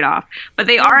peel right off. But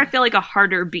they are, I feel like, a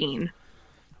harder bean.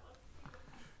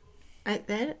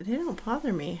 They don't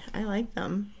bother me. I like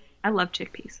them. I love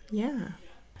chickpeas. Yeah.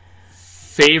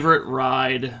 Favorite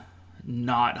ride,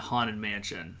 not Haunted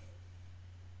Mansion.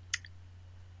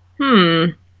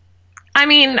 I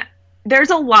mean, there's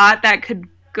a lot that could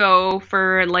go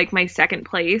for like my second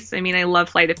place. I mean, I love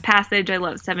Flight of Passage. I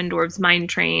love Seven Dwarfs Mine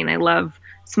Train. I love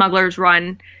Smuggler's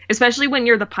Run, especially when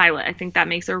you're the pilot. I think that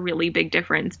makes a really big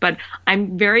difference. But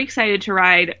I'm very excited to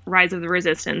ride Rise of the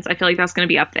Resistance. I feel like that's going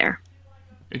to be up there.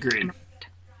 Agreed.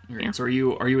 Yeah. So are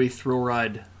you a thrill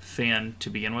ride fan to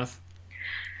begin with?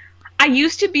 I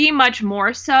used to be much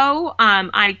more so.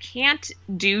 I can't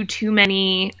do too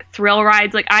many thrill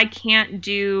rides. Like I can't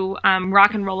do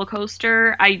Rock and Roller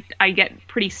Coaster. I get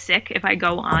pretty sick if I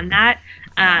go on that.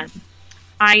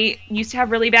 I used to have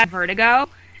really bad vertigo,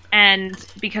 and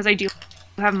because I do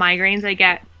have migraines, I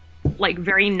get like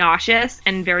very nauseous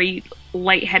and very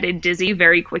lightheaded, dizzy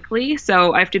very quickly.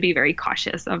 So I have to be very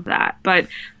cautious of that. But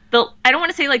I don't want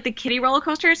to say like the kiddie roller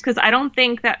coasters, because I don't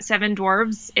think that Seven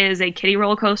Dwarves is a kiddie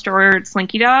roller coaster or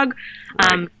Slinky Dog.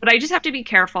 Right. But I just have to be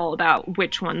careful about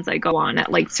which ones I go on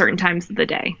at like certain times of the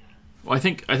day. Well, I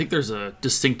think there's a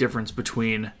distinct difference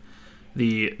between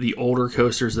the older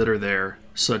coasters that are there,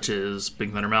 such as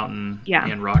Big Thunder Mountain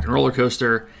and Rock and Roller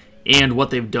Coaster, and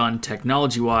what they've done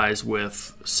technology-wise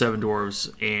with Seven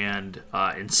Dwarves and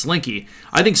Slinky.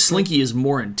 I think Slinky is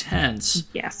more intense.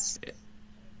 Yes.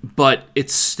 But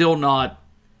it's still not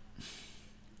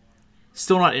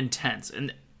intense,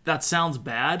 and that sounds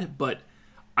bad. But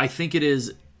I think it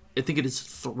is. I think it is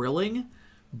thrilling,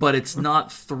 but it's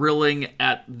not thrilling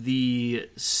at the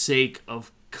sake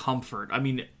of comfort. I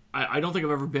mean, I don't think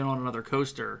I've ever been on another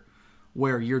coaster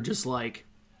where you're just like,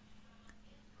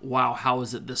 "Wow, how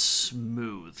is it this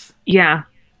smooth?" Yeah.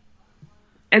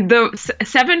 And the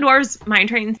Seven Dwarfs Mine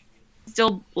Train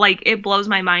still, like, it blows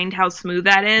my mind how smooth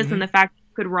that is, and the fact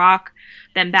could rock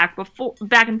them back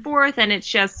and forth, and it's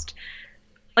just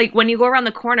like when you go around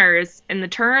the corners and the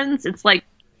turns, it's like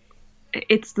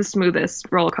it's the smoothest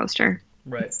roller coaster.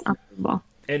 Right. It's unbelievable.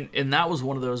 And that was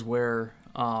one of those where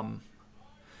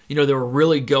they were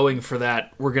really going for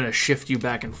that, we're gonna shift you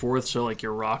back and forth, so like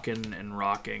you're rocking and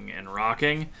rocking and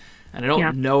rocking, and I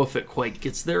don't know if it quite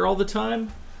gets there all the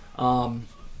time.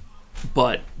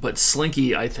 But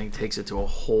Slinky, I think, takes it to a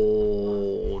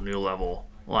whole new level.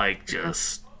 Like,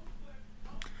 just,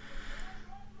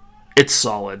 it's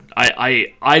solid. I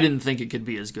didn't think it could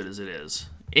be as good as it is.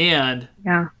 And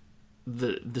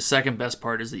the second best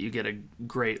part is that you get a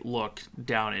great look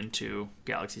down into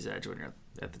Galaxy's Edge when you're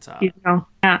at the top.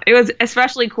 Yeah, it was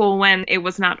especially cool when it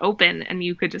was not open and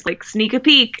you could just like sneak a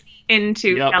peek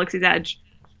into Galaxy's Edge.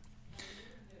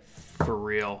 For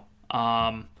real.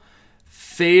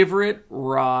 Favorite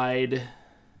ride.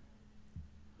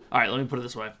 All right, let me put it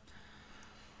this way.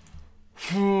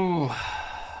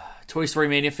 Toy Story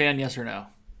Mania fan, yes or no?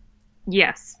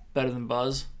 Yes. Better than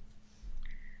Buzz?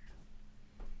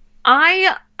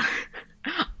 I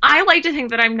like to think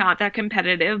that I'm not that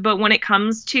competitive, but when it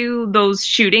comes to those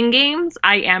shooting games,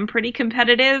 I am pretty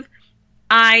competitive.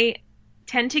 I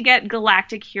tend to get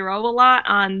Galactic Hero a lot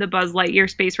on the Buzz Lightyear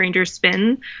Space Ranger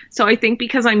spin, so I think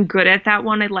because I'm good at that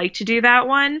one, I'd like to do that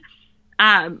one.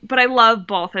 But I love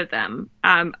both of them.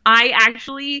 I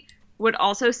actually would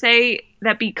also say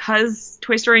that because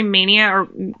Toy Story Mania,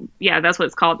 that's what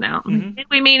it's called now.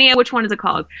 Midway Mania, which one is it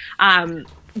called?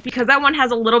 Because that one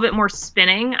has a little bit more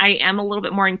spinning, I am a little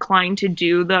bit more inclined to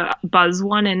do the Buzz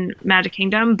one in Magic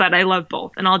Kingdom, but I love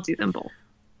both, and I'll do them both.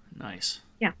 Nice.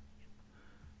 Yeah.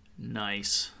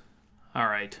 Nice. All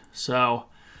right. So,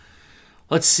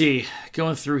 let's see.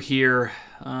 Going through here.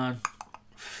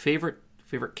 Favorite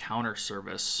counter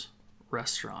service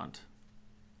restaurant?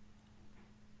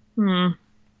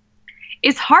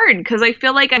 It's hard because I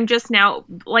feel like I'm just now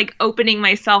like opening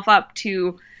myself up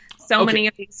to so many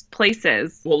of these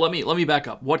places. Well, let me back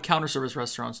up. What counter service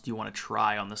restaurants do you want to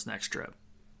try on this next trip?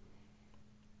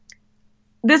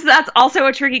 That's also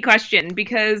a tricky question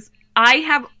because I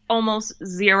have almost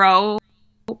zero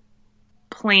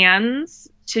plans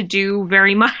to do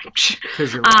very much.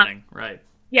 Because you're running, right?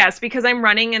 Yes, because I'm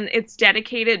running and it's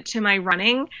dedicated to my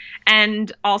running.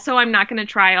 And also I'm not going to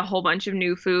try a whole bunch of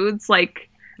new foods like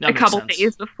That a makes couple sense.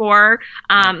 days before.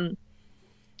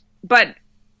 But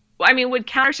I mean, would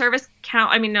counter service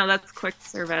count? I mean, no, that's quick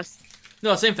service.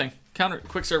 No, same thing.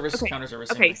 Quick service, counter service.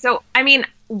 Same Okay, thing. so I mean,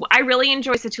 I really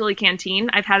enjoy Satuli Canteen.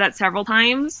 I've had that several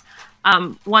times.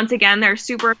 Once again, they're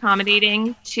super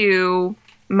accommodating to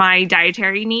my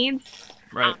dietary needs.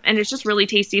 Right. And it's just really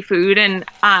tasty food. And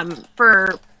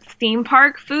for theme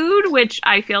park food, which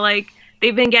I feel like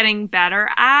they've been getting better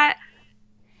at,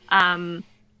 I'm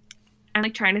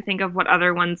like trying to think of what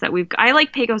other ones that I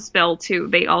like Pecos Bill too.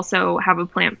 They also have a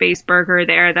plant-based burger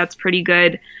there that's pretty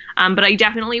good. But I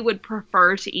definitely would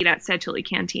prefer to eat at Satuli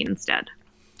Canteen instead.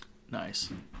 Nice.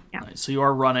 Yeah. Nice. So you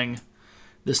are running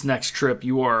this next trip.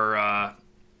 You are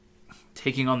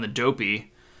taking on the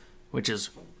Dopey, which is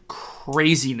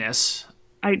craziness.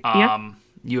 Yeah.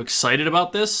 You excited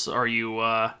about this? Are you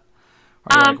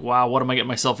like, wow, what am I getting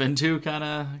myself into? Kind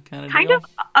of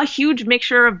A huge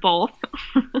mixture of both.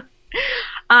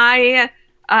 I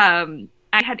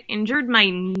had injured my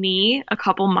knee a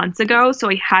couple months ago, so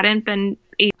I hadn't been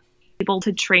able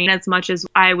to train as much as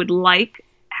I would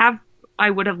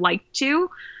have liked to.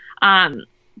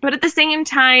 But at the same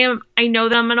time, I know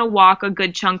that I'm going to walk a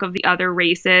good chunk of the other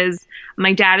races.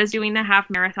 My dad is doing the half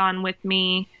marathon with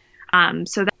me.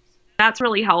 So that's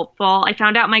really helpful. I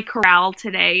found out my corral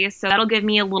today, so that'll give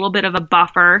me a little bit of a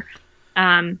buffer.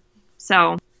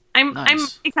 So I'm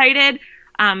excited.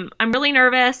 I'm really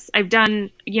nervous. I've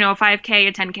done, a 5K,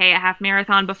 a 10K, a half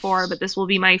marathon before, but this will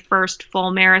be my first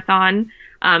full marathon.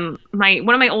 One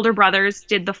of my older brothers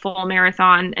did the full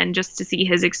marathon, and just to see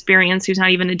his experience, who's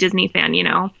not even a Disney fan,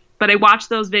 But I watch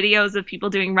those videos of people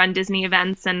doing Run Disney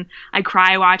events, and I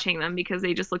cry watching them because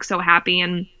they just look so happy.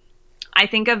 And I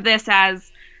think of this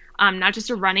as not just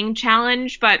a running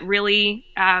challenge, but really,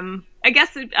 I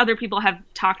guess other people have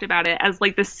talked about it as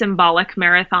like this symbolic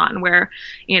marathon where,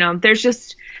 there's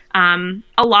just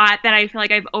a lot that I feel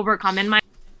like I've overcome in my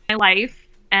life.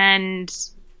 And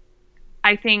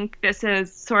I think this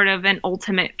is sort of an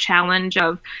ultimate challenge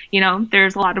of,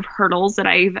 there's a lot of hurdles that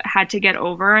I've had to get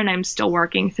over, and I'm still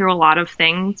working through a lot of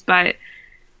things. But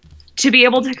to be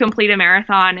able to complete a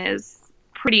marathon is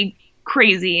pretty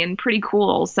crazy and pretty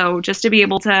cool. So just to be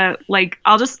able to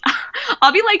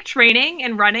I'll be like training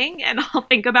and running, and I'll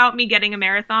think about me getting a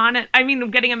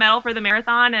getting a medal for the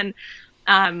marathon, and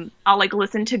I'll like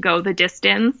listen to Go the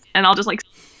Distance, and I'll just like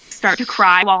start to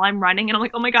cry while I'm running, and I'm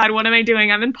like, oh my god, what am I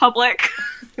doing? I'm in public.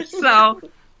 So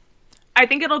I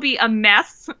think it'll be a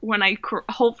mess when I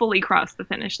hopefully cross the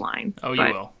finish line. Oh, you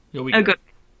will. You'll be good.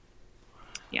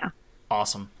 Yeah.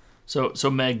 Awesome.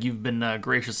 So Meg, you've been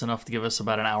gracious enough to give us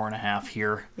about an hour and a half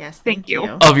here. Yes, thank you.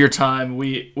 Of your time.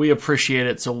 We appreciate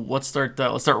it. So let's start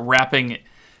wrapping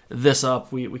this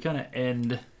up. We kind of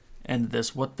end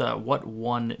this. What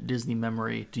one Disney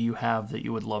memory do you have that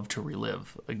you would love to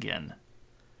relive again?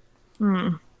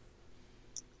 I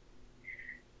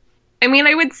mean,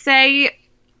 I would say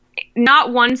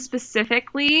not one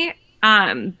specifically,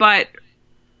 but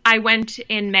I went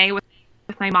in May with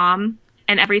my mom,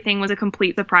 and everything was a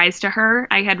complete surprise to her.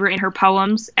 I had written her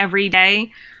poems every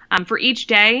day for each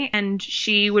day, and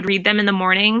she would read them in the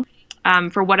morning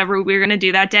for whatever we were going to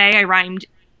do that day. I rhymed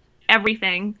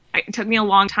everything. It took me a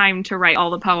long time to write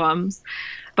all the poems,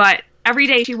 but every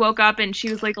day she woke up and she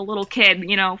was like a little kid,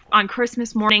 on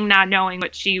Christmas morning, not knowing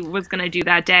what she was going to do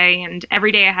that day. And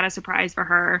every day I had a surprise for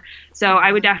her. So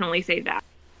I would definitely say that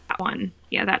one.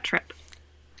 Yeah, that trip.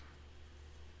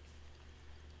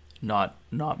 Not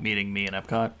meeting me in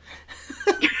Epcot.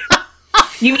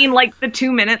 You mean like the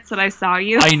 2 minutes that I saw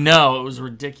you? I know, it was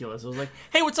ridiculous. I was like,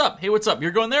 hey, what's up? Hey, what's up?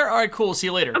 You're going there? All right, cool. See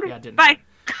you later. Okay, yeah, I didn't. Bye.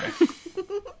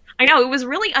 I know, it was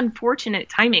really unfortunate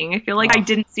timing. I feel like I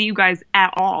didn't see you guys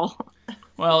at all.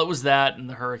 Well, it was that and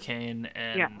the hurricane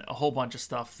and a whole bunch of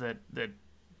stuff that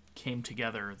came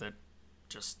together that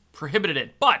just prohibited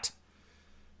it. But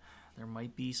there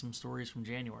might be some stories from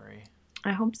January.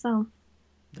 I hope so.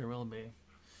 There will be.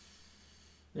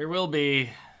 There will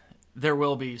be. There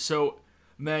will be. So,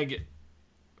 Meg,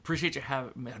 appreciate you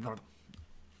having...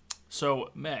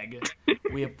 So, Meg,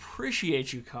 we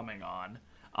appreciate you coming on.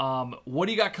 What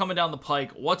do you got coming down the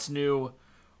pike? What's new?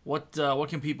 What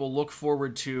can people look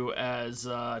forward to as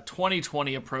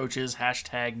 2020 approaches?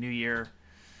 # New Year.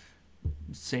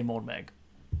 Same old Meg.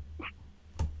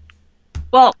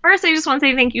 Well, first, I just want to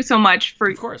say thank you so much for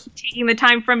Of course. taking the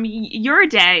time from your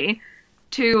day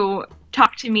to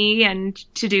talk to me and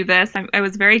to do this. I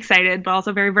was very excited, but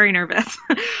also very, very nervous.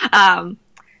 And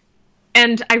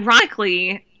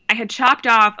ironically, I had chopped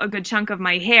off a good chunk of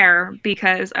my hair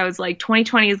because I was like,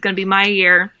 2020 is going to be my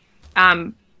year.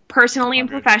 Personally and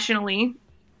professionally,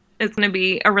 it's going to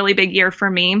be a really big year for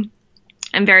me.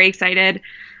 I'm very excited.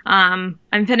 I'm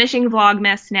finishing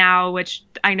Vlogmas now, which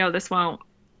I know this won't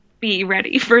be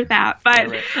ready for that,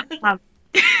 but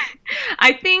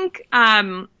I think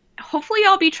hopefully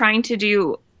I'll be trying to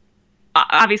do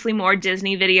obviously more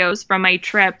Disney videos from my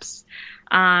trips,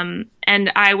 and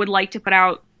I would like to put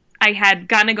out, I had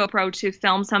gotten a GoPro to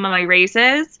film some of my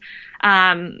races,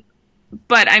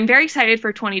 but I'm very excited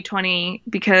for 2020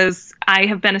 because I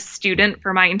have been a student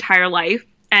for my entire life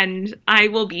and I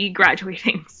will be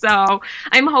graduating. So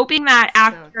I'm hoping that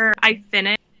after I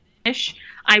finish,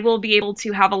 I will be able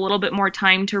to have a little bit more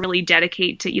time to really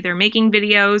dedicate to either making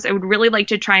videos. I would really like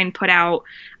to try and put out,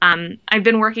 I've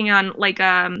been working on like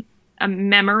a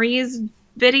memories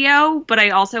video, but I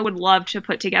also would love to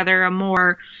put together a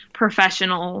more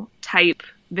professional type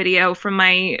video from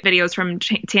my videos from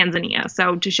Tanzania.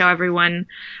 So to show everyone,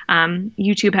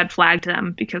 YouTube had flagged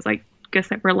them because I guess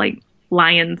there were like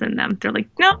lions in them. They're like,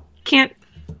 no, can't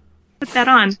put that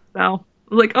on. So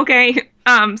like, okay.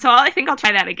 So I think I'll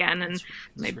try that again. And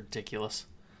it's ridiculous.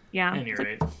 Yeah. At any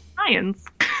rate. Lions.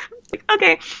 Like,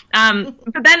 okay.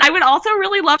 But then I would also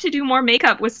really love to do more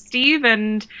makeup with Steve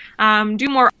and do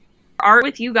more art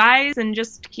with you guys and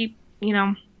just keep,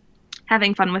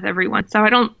 having fun with everyone. So I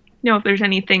don't know if there's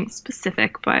anything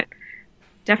specific, but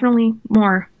definitely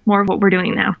more of what we're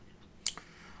doing now.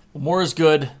 Well, more is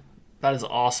good. That is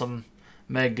awesome.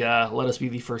 Meg, let us be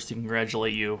the first to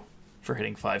congratulate you for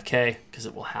hitting 5K, because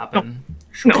it will happen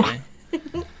shortly.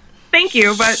 No. Thank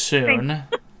you, but soon.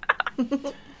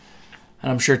 And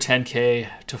I'm sure 10K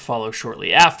to follow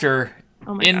shortly after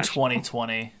in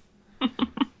 2020.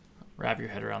 Wrap your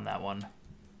head around that one.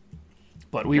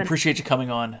 But we appreciate you coming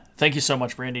on. Thank you so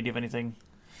much, Brandy. Do you have anything?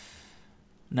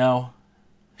 No?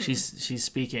 She's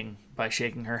speaking by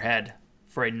shaking her head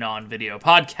for a non-video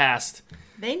podcast.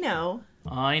 They know.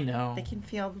 I know. They can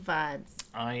feel the vibes.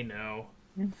 I know.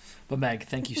 But Meg,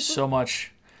 thank you so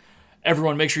much.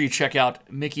 Everyone, make sure you check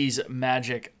out Mickey's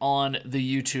Magic on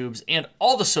the YouTubes and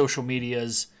all the social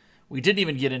medias. We didn't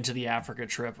even get into the Africa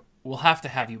trip. We'll have to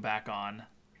have you back on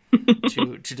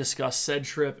to discuss said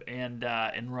trip and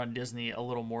Run Disney a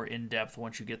little more in depth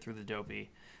once you get through the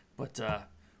Dopey. But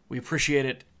we appreciate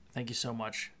it. Thank you so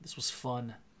much. This was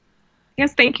fun.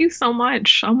 Yes, thank you so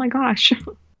much. Oh my gosh.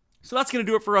 So that's going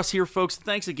to do it for us here, folks.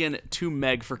 Thanks again to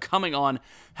Meg for coming on.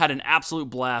 Had an absolute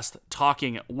blast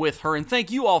talking with her. And thank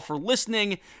you all for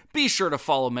listening. Be sure to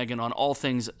follow Megan on all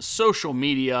things social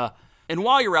media. And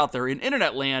while you're out there in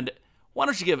internet land, why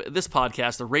don't you give this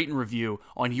podcast a rate and review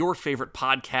on your favorite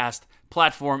podcast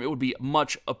platform? It would be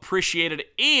much appreciated.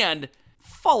 And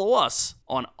follow us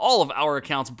on all of our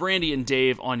accounts, Brandy and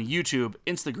Dave, on YouTube,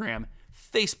 Instagram,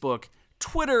 Facebook,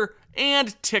 Twitter,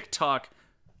 and TikTok.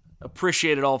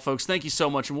 Appreciate it all, folks. Thank you so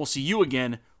much, and we'll see you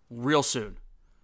again real soon.